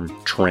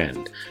midterm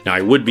trend. Now, I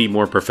would be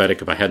more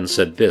prophetic if I hadn't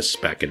said this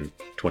back in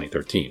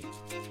 2013.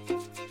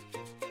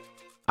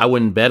 I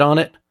wouldn't bet on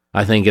it.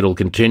 I think it'll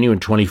continue,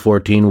 and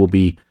 2014 will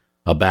be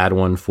a bad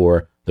one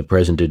for the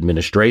present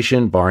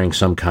administration, barring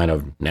some kind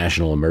of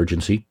national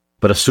emergency.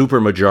 But a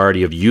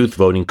supermajority of youth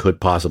voting could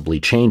possibly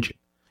change it.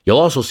 You'll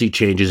also see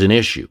changes in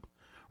issue.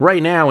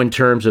 Right now, in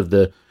terms of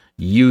the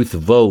youth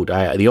vote,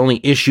 the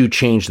only issue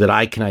change that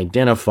I can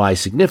identify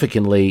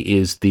significantly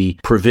is the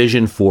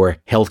provision for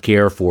health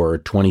care for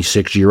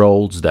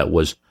 26-year-olds that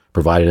was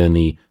provided in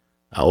the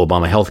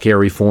Obama health care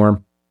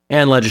reform,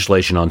 and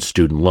legislation on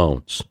student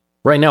loans.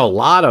 Right now, a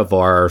lot of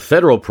our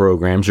federal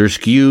programs are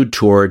skewed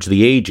towards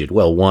the aged.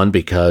 Well, one,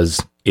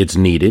 because it's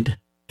needed,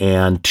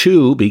 and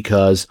two,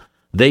 because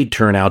they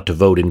turn out to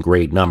vote in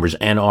great numbers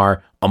and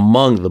are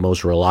among the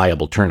most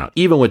reliable turnout.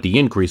 Even with the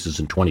increases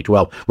in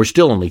 2012, we're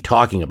still only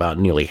talking about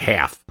nearly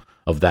half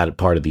of that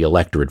part of the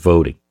electorate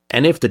voting.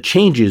 And if the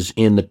changes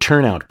in the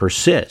turnout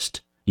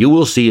persist, you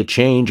will see a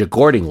change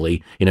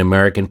accordingly in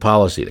American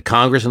policy. The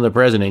Congress and the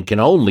president can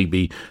only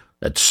be,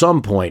 at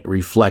some point,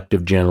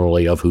 reflective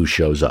generally of who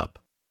shows up.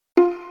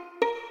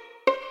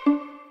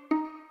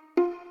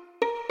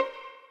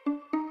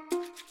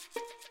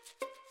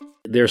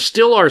 There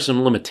still are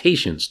some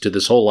limitations to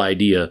this whole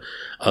idea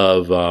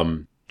of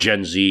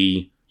Gen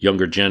Z,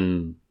 younger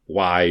Gen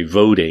Y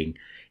voting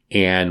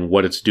and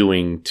what it's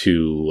doing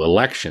to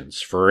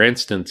elections. For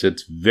instance,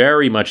 it's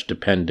very much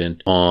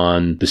dependent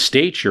on the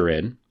state you're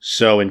in.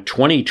 So in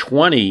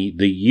 2020,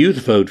 the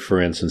youth vote,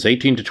 for instance,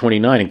 18 to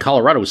 29, in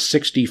Colorado was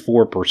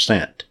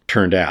 64%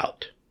 turned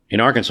out. In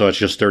Arkansas, it's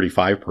just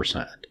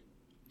 35%.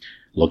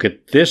 Look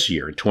at this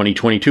year,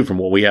 2022, from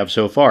what we have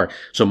so far.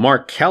 So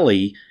Mark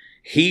Kelly,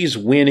 he's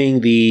winning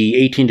the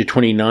 18 to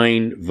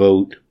 29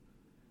 vote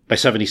by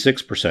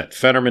 76%.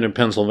 Fetterman in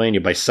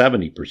Pennsylvania by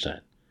 70%.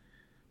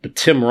 But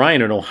Tim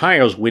Ryan in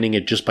Ohio is winning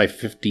it just by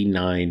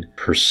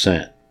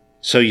 59%.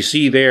 So you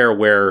see there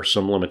where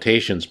some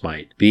limitations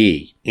might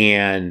be.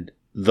 And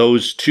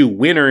those two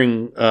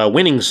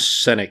winning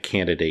Senate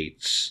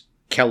candidates,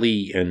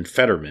 Kelly and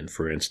Fetterman,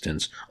 for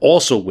instance,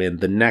 also win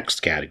the next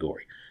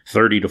category,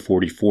 30 to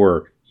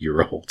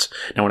 44-year-olds.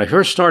 Now, when I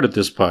first started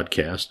this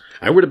podcast,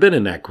 I would have been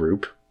in that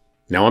group.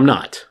 Now I'm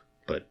not,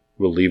 but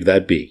we'll leave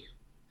that be.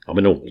 I'm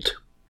an old.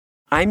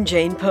 I'm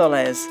Jane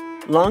Perlez,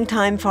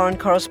 longtime foreign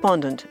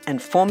correspondent and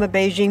former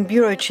Beijing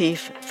bureau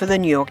chief for the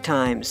New York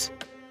Times.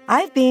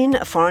 I've been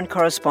a foreign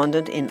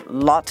correspondent in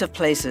lots of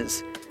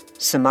places,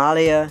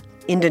 Somalia,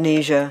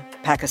 Indonesia,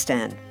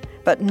 Pakistan,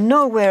 but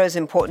nowhere as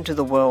important to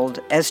the world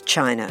as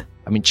China.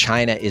 I mean,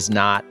 China is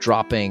not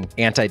dropping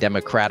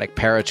anti-democratic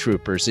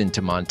paratroopers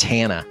into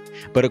Montana.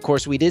 But of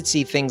course, we did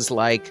see things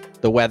like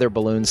the weather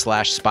balloon /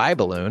 spy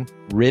balloon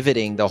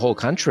riveting the whole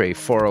country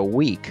for a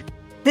week.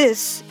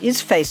 This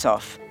is Face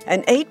Off,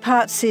 an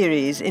 8-part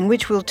series in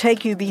which we'll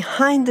take you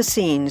behind the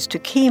scenes to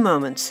key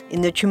moments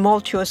in the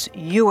tumultuous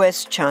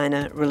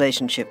U.S.-China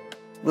relationship.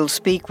 We'll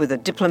speak with a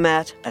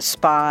diplomat, a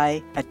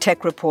spy, a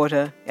tech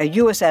reporter, a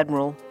U.S.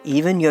 admiral,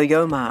 even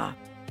Yo-Yo Ma.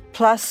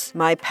 Plus,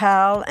 my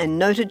pal and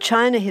noted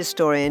China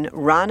historian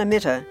Rana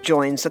Mitter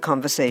joins the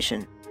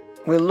conversation.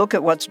 We'll look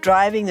at what's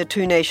driving the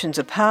two nations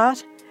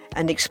apart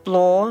and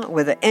explore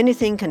whether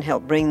anything can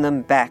help bring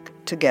them back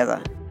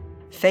together.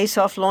 Face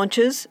Off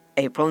launches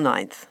April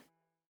 9th.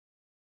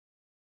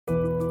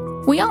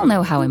 We all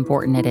know how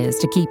important it is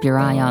to keep your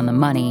eye on the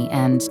money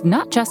and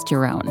not just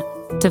your own.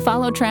 To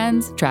follow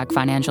trends, track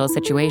financial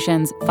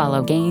situations,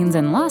 follow gains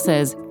and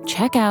losses,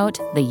 check out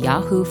the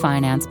Yahoo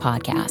Finance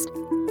podcast.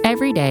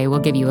 Every day, we'll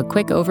give you a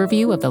quick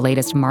overview of the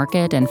latest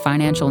market and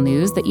financial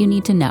news that you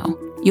need to know.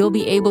 You'll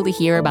be able to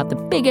hear about the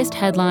biggest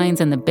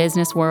headlines in the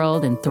business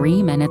world in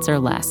 3 minutes or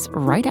less,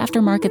 right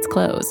after markets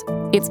close.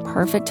 It's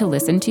perfect to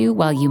listen to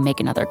while you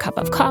make another cup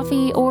of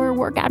coffee or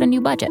work out a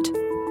new budget.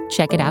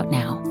 Check it out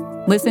now.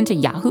 Listen to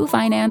Yahoo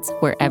Finance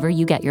wherever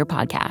you get your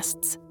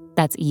podcasts.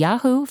 That's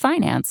Yahoo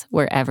Finance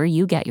wherever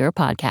you get your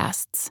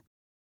podcasts.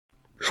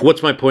 So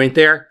what's my point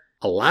there?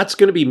 A lot's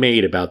going to be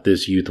made about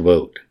this youth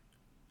vote.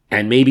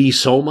 And maybe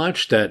so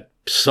much that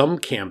some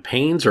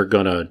campaigns are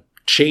going to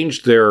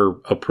change their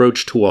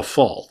approach to a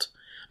fault.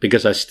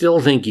 Because I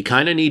still think you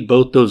kind of need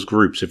both those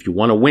groups. If you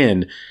want to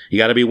win, you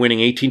got to be winning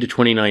 18 to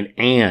 29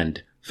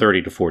 and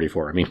 30 to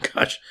 44. I mean,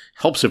 gosh,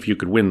 helps if you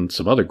could win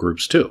some other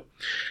groups too.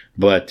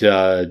 But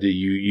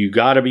you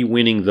got to be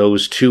winning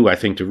those two, I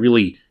think, to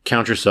really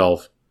count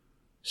yourself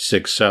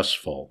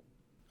successful.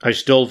 I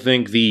still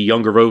think the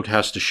younger vote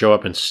has to show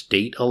up in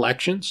state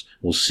elections.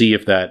 We'll see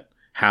if that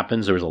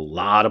happens. There was a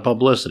lot of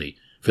publicity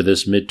for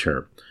this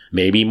midterm,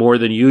 maybe more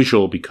than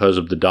usual because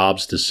of the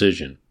Dobbs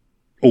decision.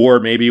 Or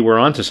maybe we're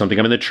onto something.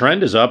 I mean, the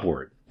trend is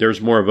upward.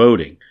 There's more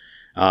voting.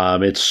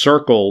 It's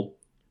Circle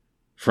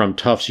from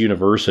Tufts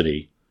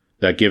University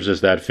that gives us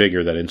that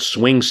figure that in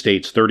swing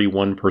states,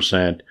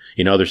 31%,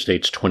 in other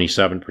states,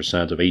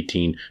 27% of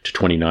 18 to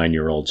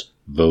 29-year-olds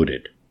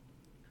voted.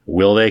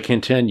 Will they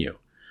continue?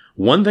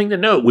 One thing to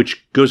note,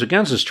 which goes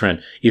against this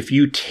trend, if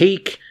you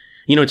take,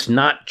 it's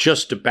not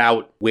just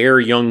about where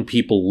young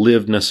people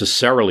live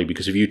necessarily,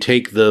 because if you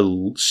take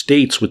the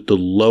states with the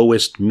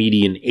lowest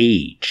median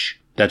age,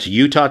 that's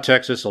Utah,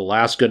 Texas,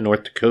 Alaska,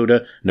 North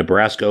Dakota,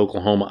 Nebraska,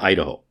 Oklahoma,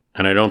 Idaho.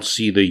 And I don't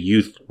see the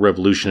youth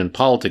revolution in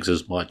politics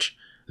as much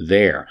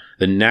there.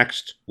 The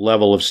next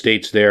level of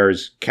states there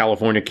is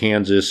California,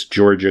 Kansas,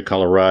 Georgia,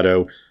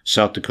 Colorado,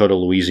 South Dakota,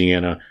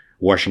 Louisiana,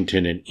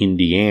 Washington, and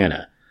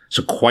Indiana.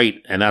 So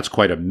that's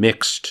quite a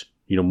mixed,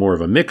 more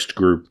of a mixed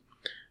group,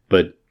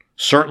 but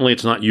certainly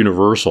it's not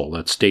universal.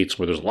 That's states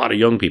where there's a lot of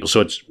young people.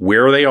 So it's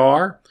where they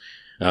are,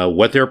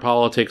 what their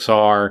politics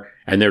are,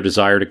 and their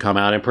desire to come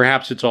out. And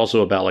perhaps it's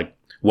also about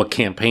what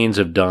campaigns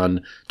have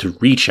done to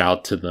reach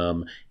out to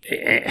them,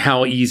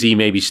 how easy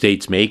maybe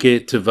states make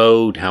it to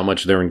vote, how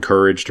much they're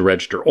encouraged to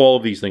register. All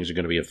of these things are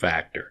going to be a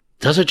factor.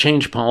 Does it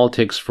change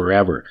politics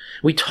forever?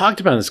 We talked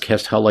about in this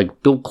cast how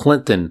Bill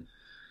Clinton,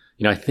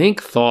 I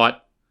think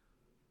thought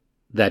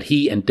that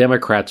he and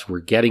Democrats were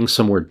getting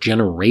somewhere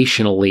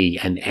generationally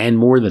and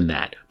more than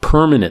that,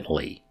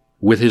 permanently,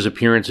 with his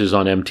appearances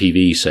on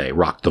MTV, say,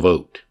 Rock the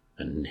Vote,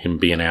 and him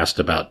being asked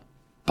about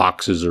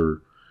boxers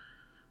or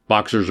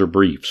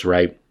briefs,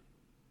 right?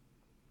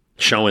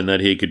 Showing that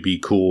he could be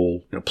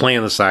cool,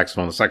 playing the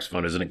saxophone. The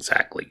saxophone isn't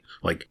exactly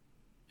like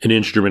an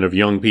instrument of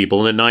young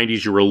people. In the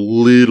 90s, you were a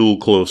little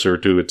closer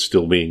to it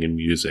still being in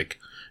music.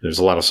 There's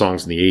a lot of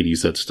songs in the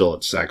 80s that still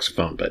had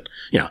saxophone, but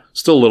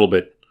still a little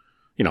bit.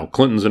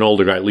 Clinton's an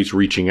older guy, at least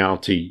reaching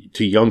out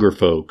to younger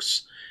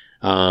folks.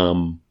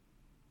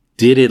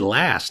 Did it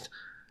last?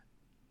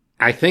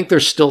 I think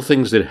there's still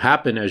things that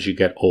happen as you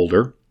get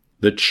older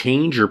that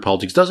change your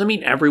politics. Doesn't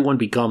mean everyone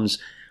becomes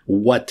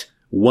what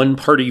one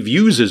party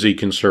views as a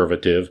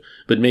conservative,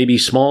 but maybe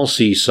small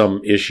c some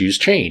issues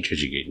change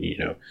as you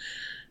get,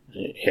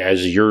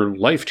 as your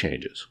life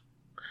changes.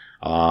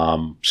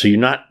 So you're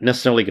not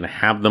necessarily going to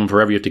have them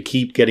forever. You have to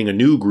keep getting a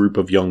new group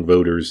of young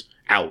voters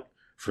out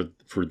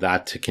for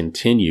that to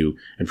continue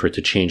and for it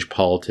to change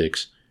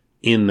politics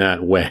in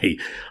that way.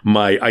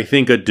 I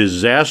think a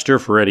disaster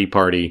for any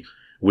party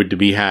would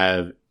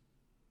have,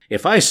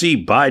 if I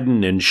see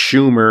Biden and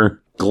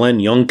Schumer, Glenn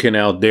Youngkin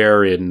out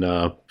there in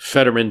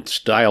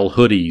Fetterman-style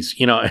hoodies,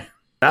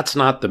 that's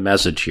not the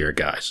message here,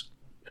 guys.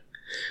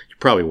 You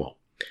probably won't.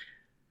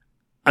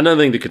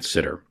 Another thing to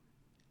consider,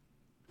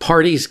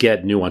 parties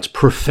get nuance.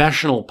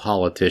 Professional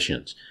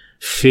politicians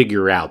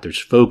figure out, there's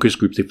focus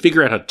groups, they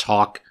figure out how to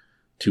talk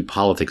to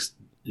politics,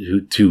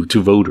 to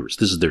voters.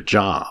 This is their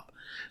job.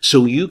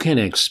 So you can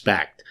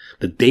expect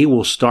that they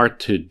will start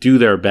to do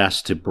their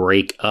best to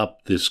break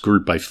up this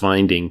group by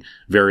finding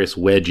various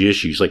wedge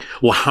issues. Like,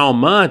 well, how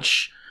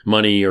much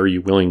money are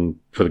you willing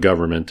for the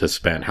government to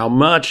spend? How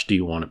much do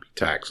you want to be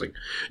taxing?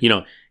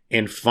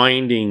 And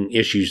finding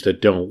issues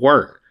that don't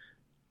work.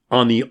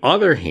 On the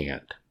other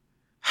hand,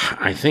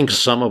 I think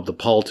some of the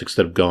politics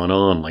that have gone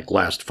on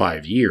last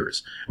 5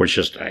 years, where it's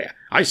just,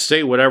 I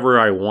say whatever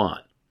I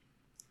want.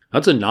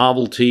 That's a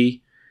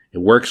novelty. It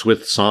works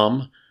with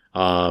some.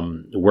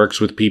 It works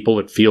with people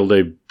that feel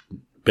they've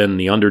been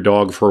the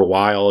underdog for a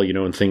while,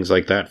 and things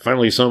like that.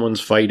 Finally,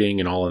 someone's fighting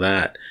and all of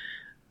that.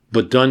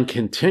 But done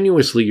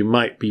continuously, you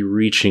might be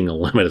reaching a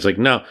limit. It's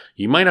no,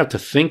 you might have to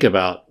think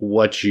about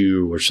what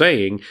you are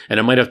saying, and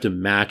it might have to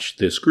match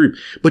this group.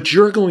 But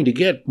you're going to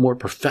get more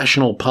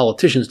professional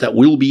politicians that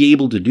will be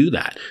able to do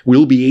that,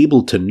 will be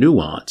able to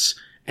nuance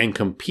and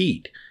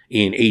compete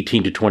in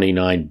 18 to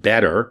 29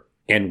 better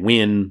and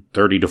win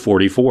 30 to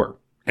 44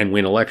 and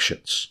win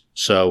elections.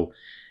 So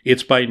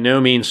it's by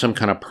no means some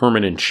kind of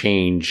permanent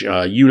change.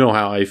 You know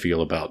how I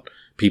feel about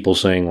people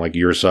saying like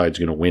your side's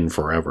going to win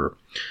forever.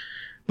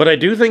 But I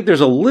do think there's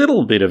a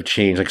little bit of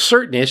change, like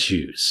certain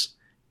issues,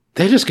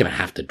 they're just going to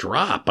have to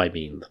drop. I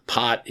mean, the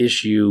pot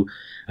issue,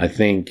 I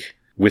think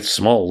with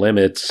small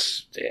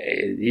limits,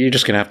 you're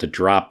just going to have to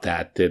drop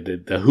that.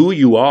 The who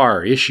you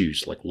are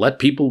issues, like let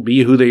people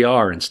be who they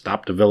are and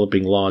stop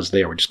developing laws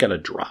there. We're just going to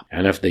drop.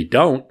 And if they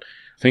don't,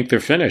 I think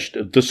they're finished.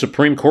 The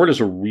Supreme Court is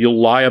a real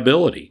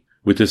liability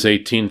with this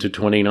 18 to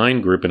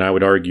 29 group, and I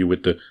would argue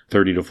with the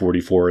 30 to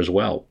 44 as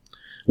well,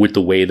 with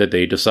the way that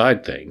they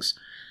decide things.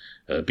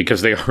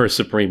 Because they are a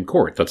Supreme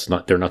Court.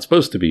 They're not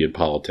supposed to be in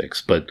politics.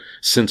 But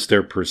since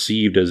they're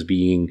perceived as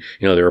being,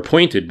 they're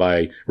appointed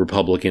by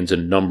Republicans, a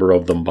number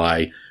of them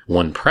by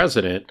one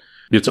president,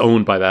 it's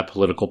owned by that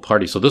political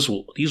party. So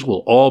these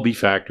will all be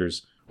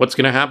factors. What's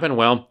going to happen?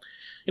 Well,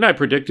 I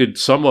predicted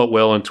somewhat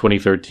well in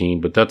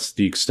 2013, but that's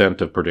the extent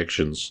of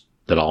predictions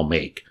that I'll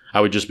make. I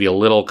would just be a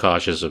little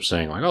cautious of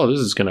saying like, oh, this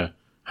is going to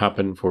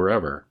happen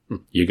forever.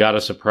 You got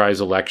a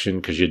surprise election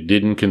because you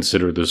didn't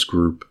consider this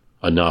group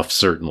enough,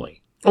 certainly.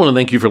 I want to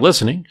thank you for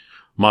listening.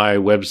 My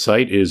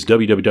website is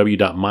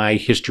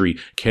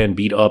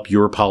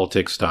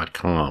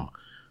www.myhistorycanbeatupyourpolitics.com.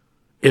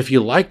 If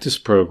you like this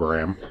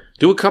program,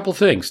 do a couple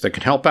things that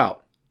can help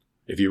out.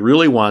 If you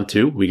really want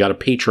to, we got a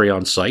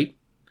Patreon site.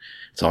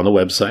 It's on the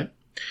website.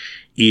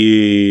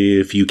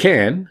 If you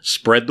can,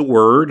 spread the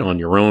word on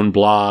your own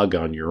blog,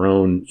 on your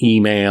own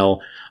email,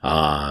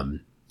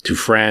 to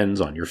friends,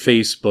 on your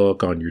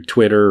Facebook, on your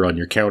Twitter, on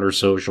your counter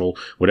social,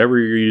 whatever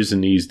you're using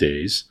these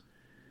days,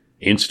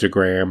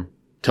 Instagram.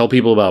 Tell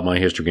people about My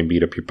History Can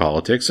Beat Up Your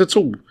Politics. It's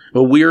a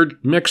weird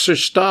mix of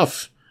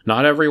stuff.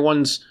 Not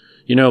everyone's,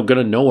 going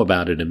to know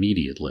about it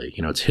immediately.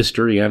 It's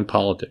history and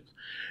politics.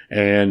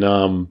 And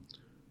you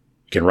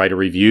can write a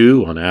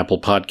review on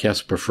Apple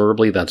Podcasts,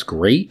 preferably. That's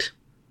great.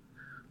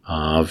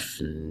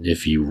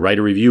 If you write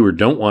a review or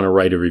don't want to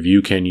write a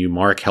review, can you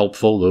mark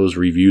helpful those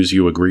reviews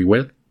you agree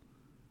with?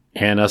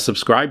 And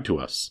subscribe to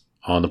us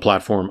on the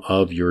platform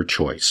of your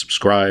choice.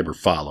 Subscribe or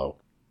follow.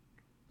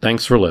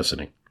 Thanks for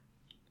listening.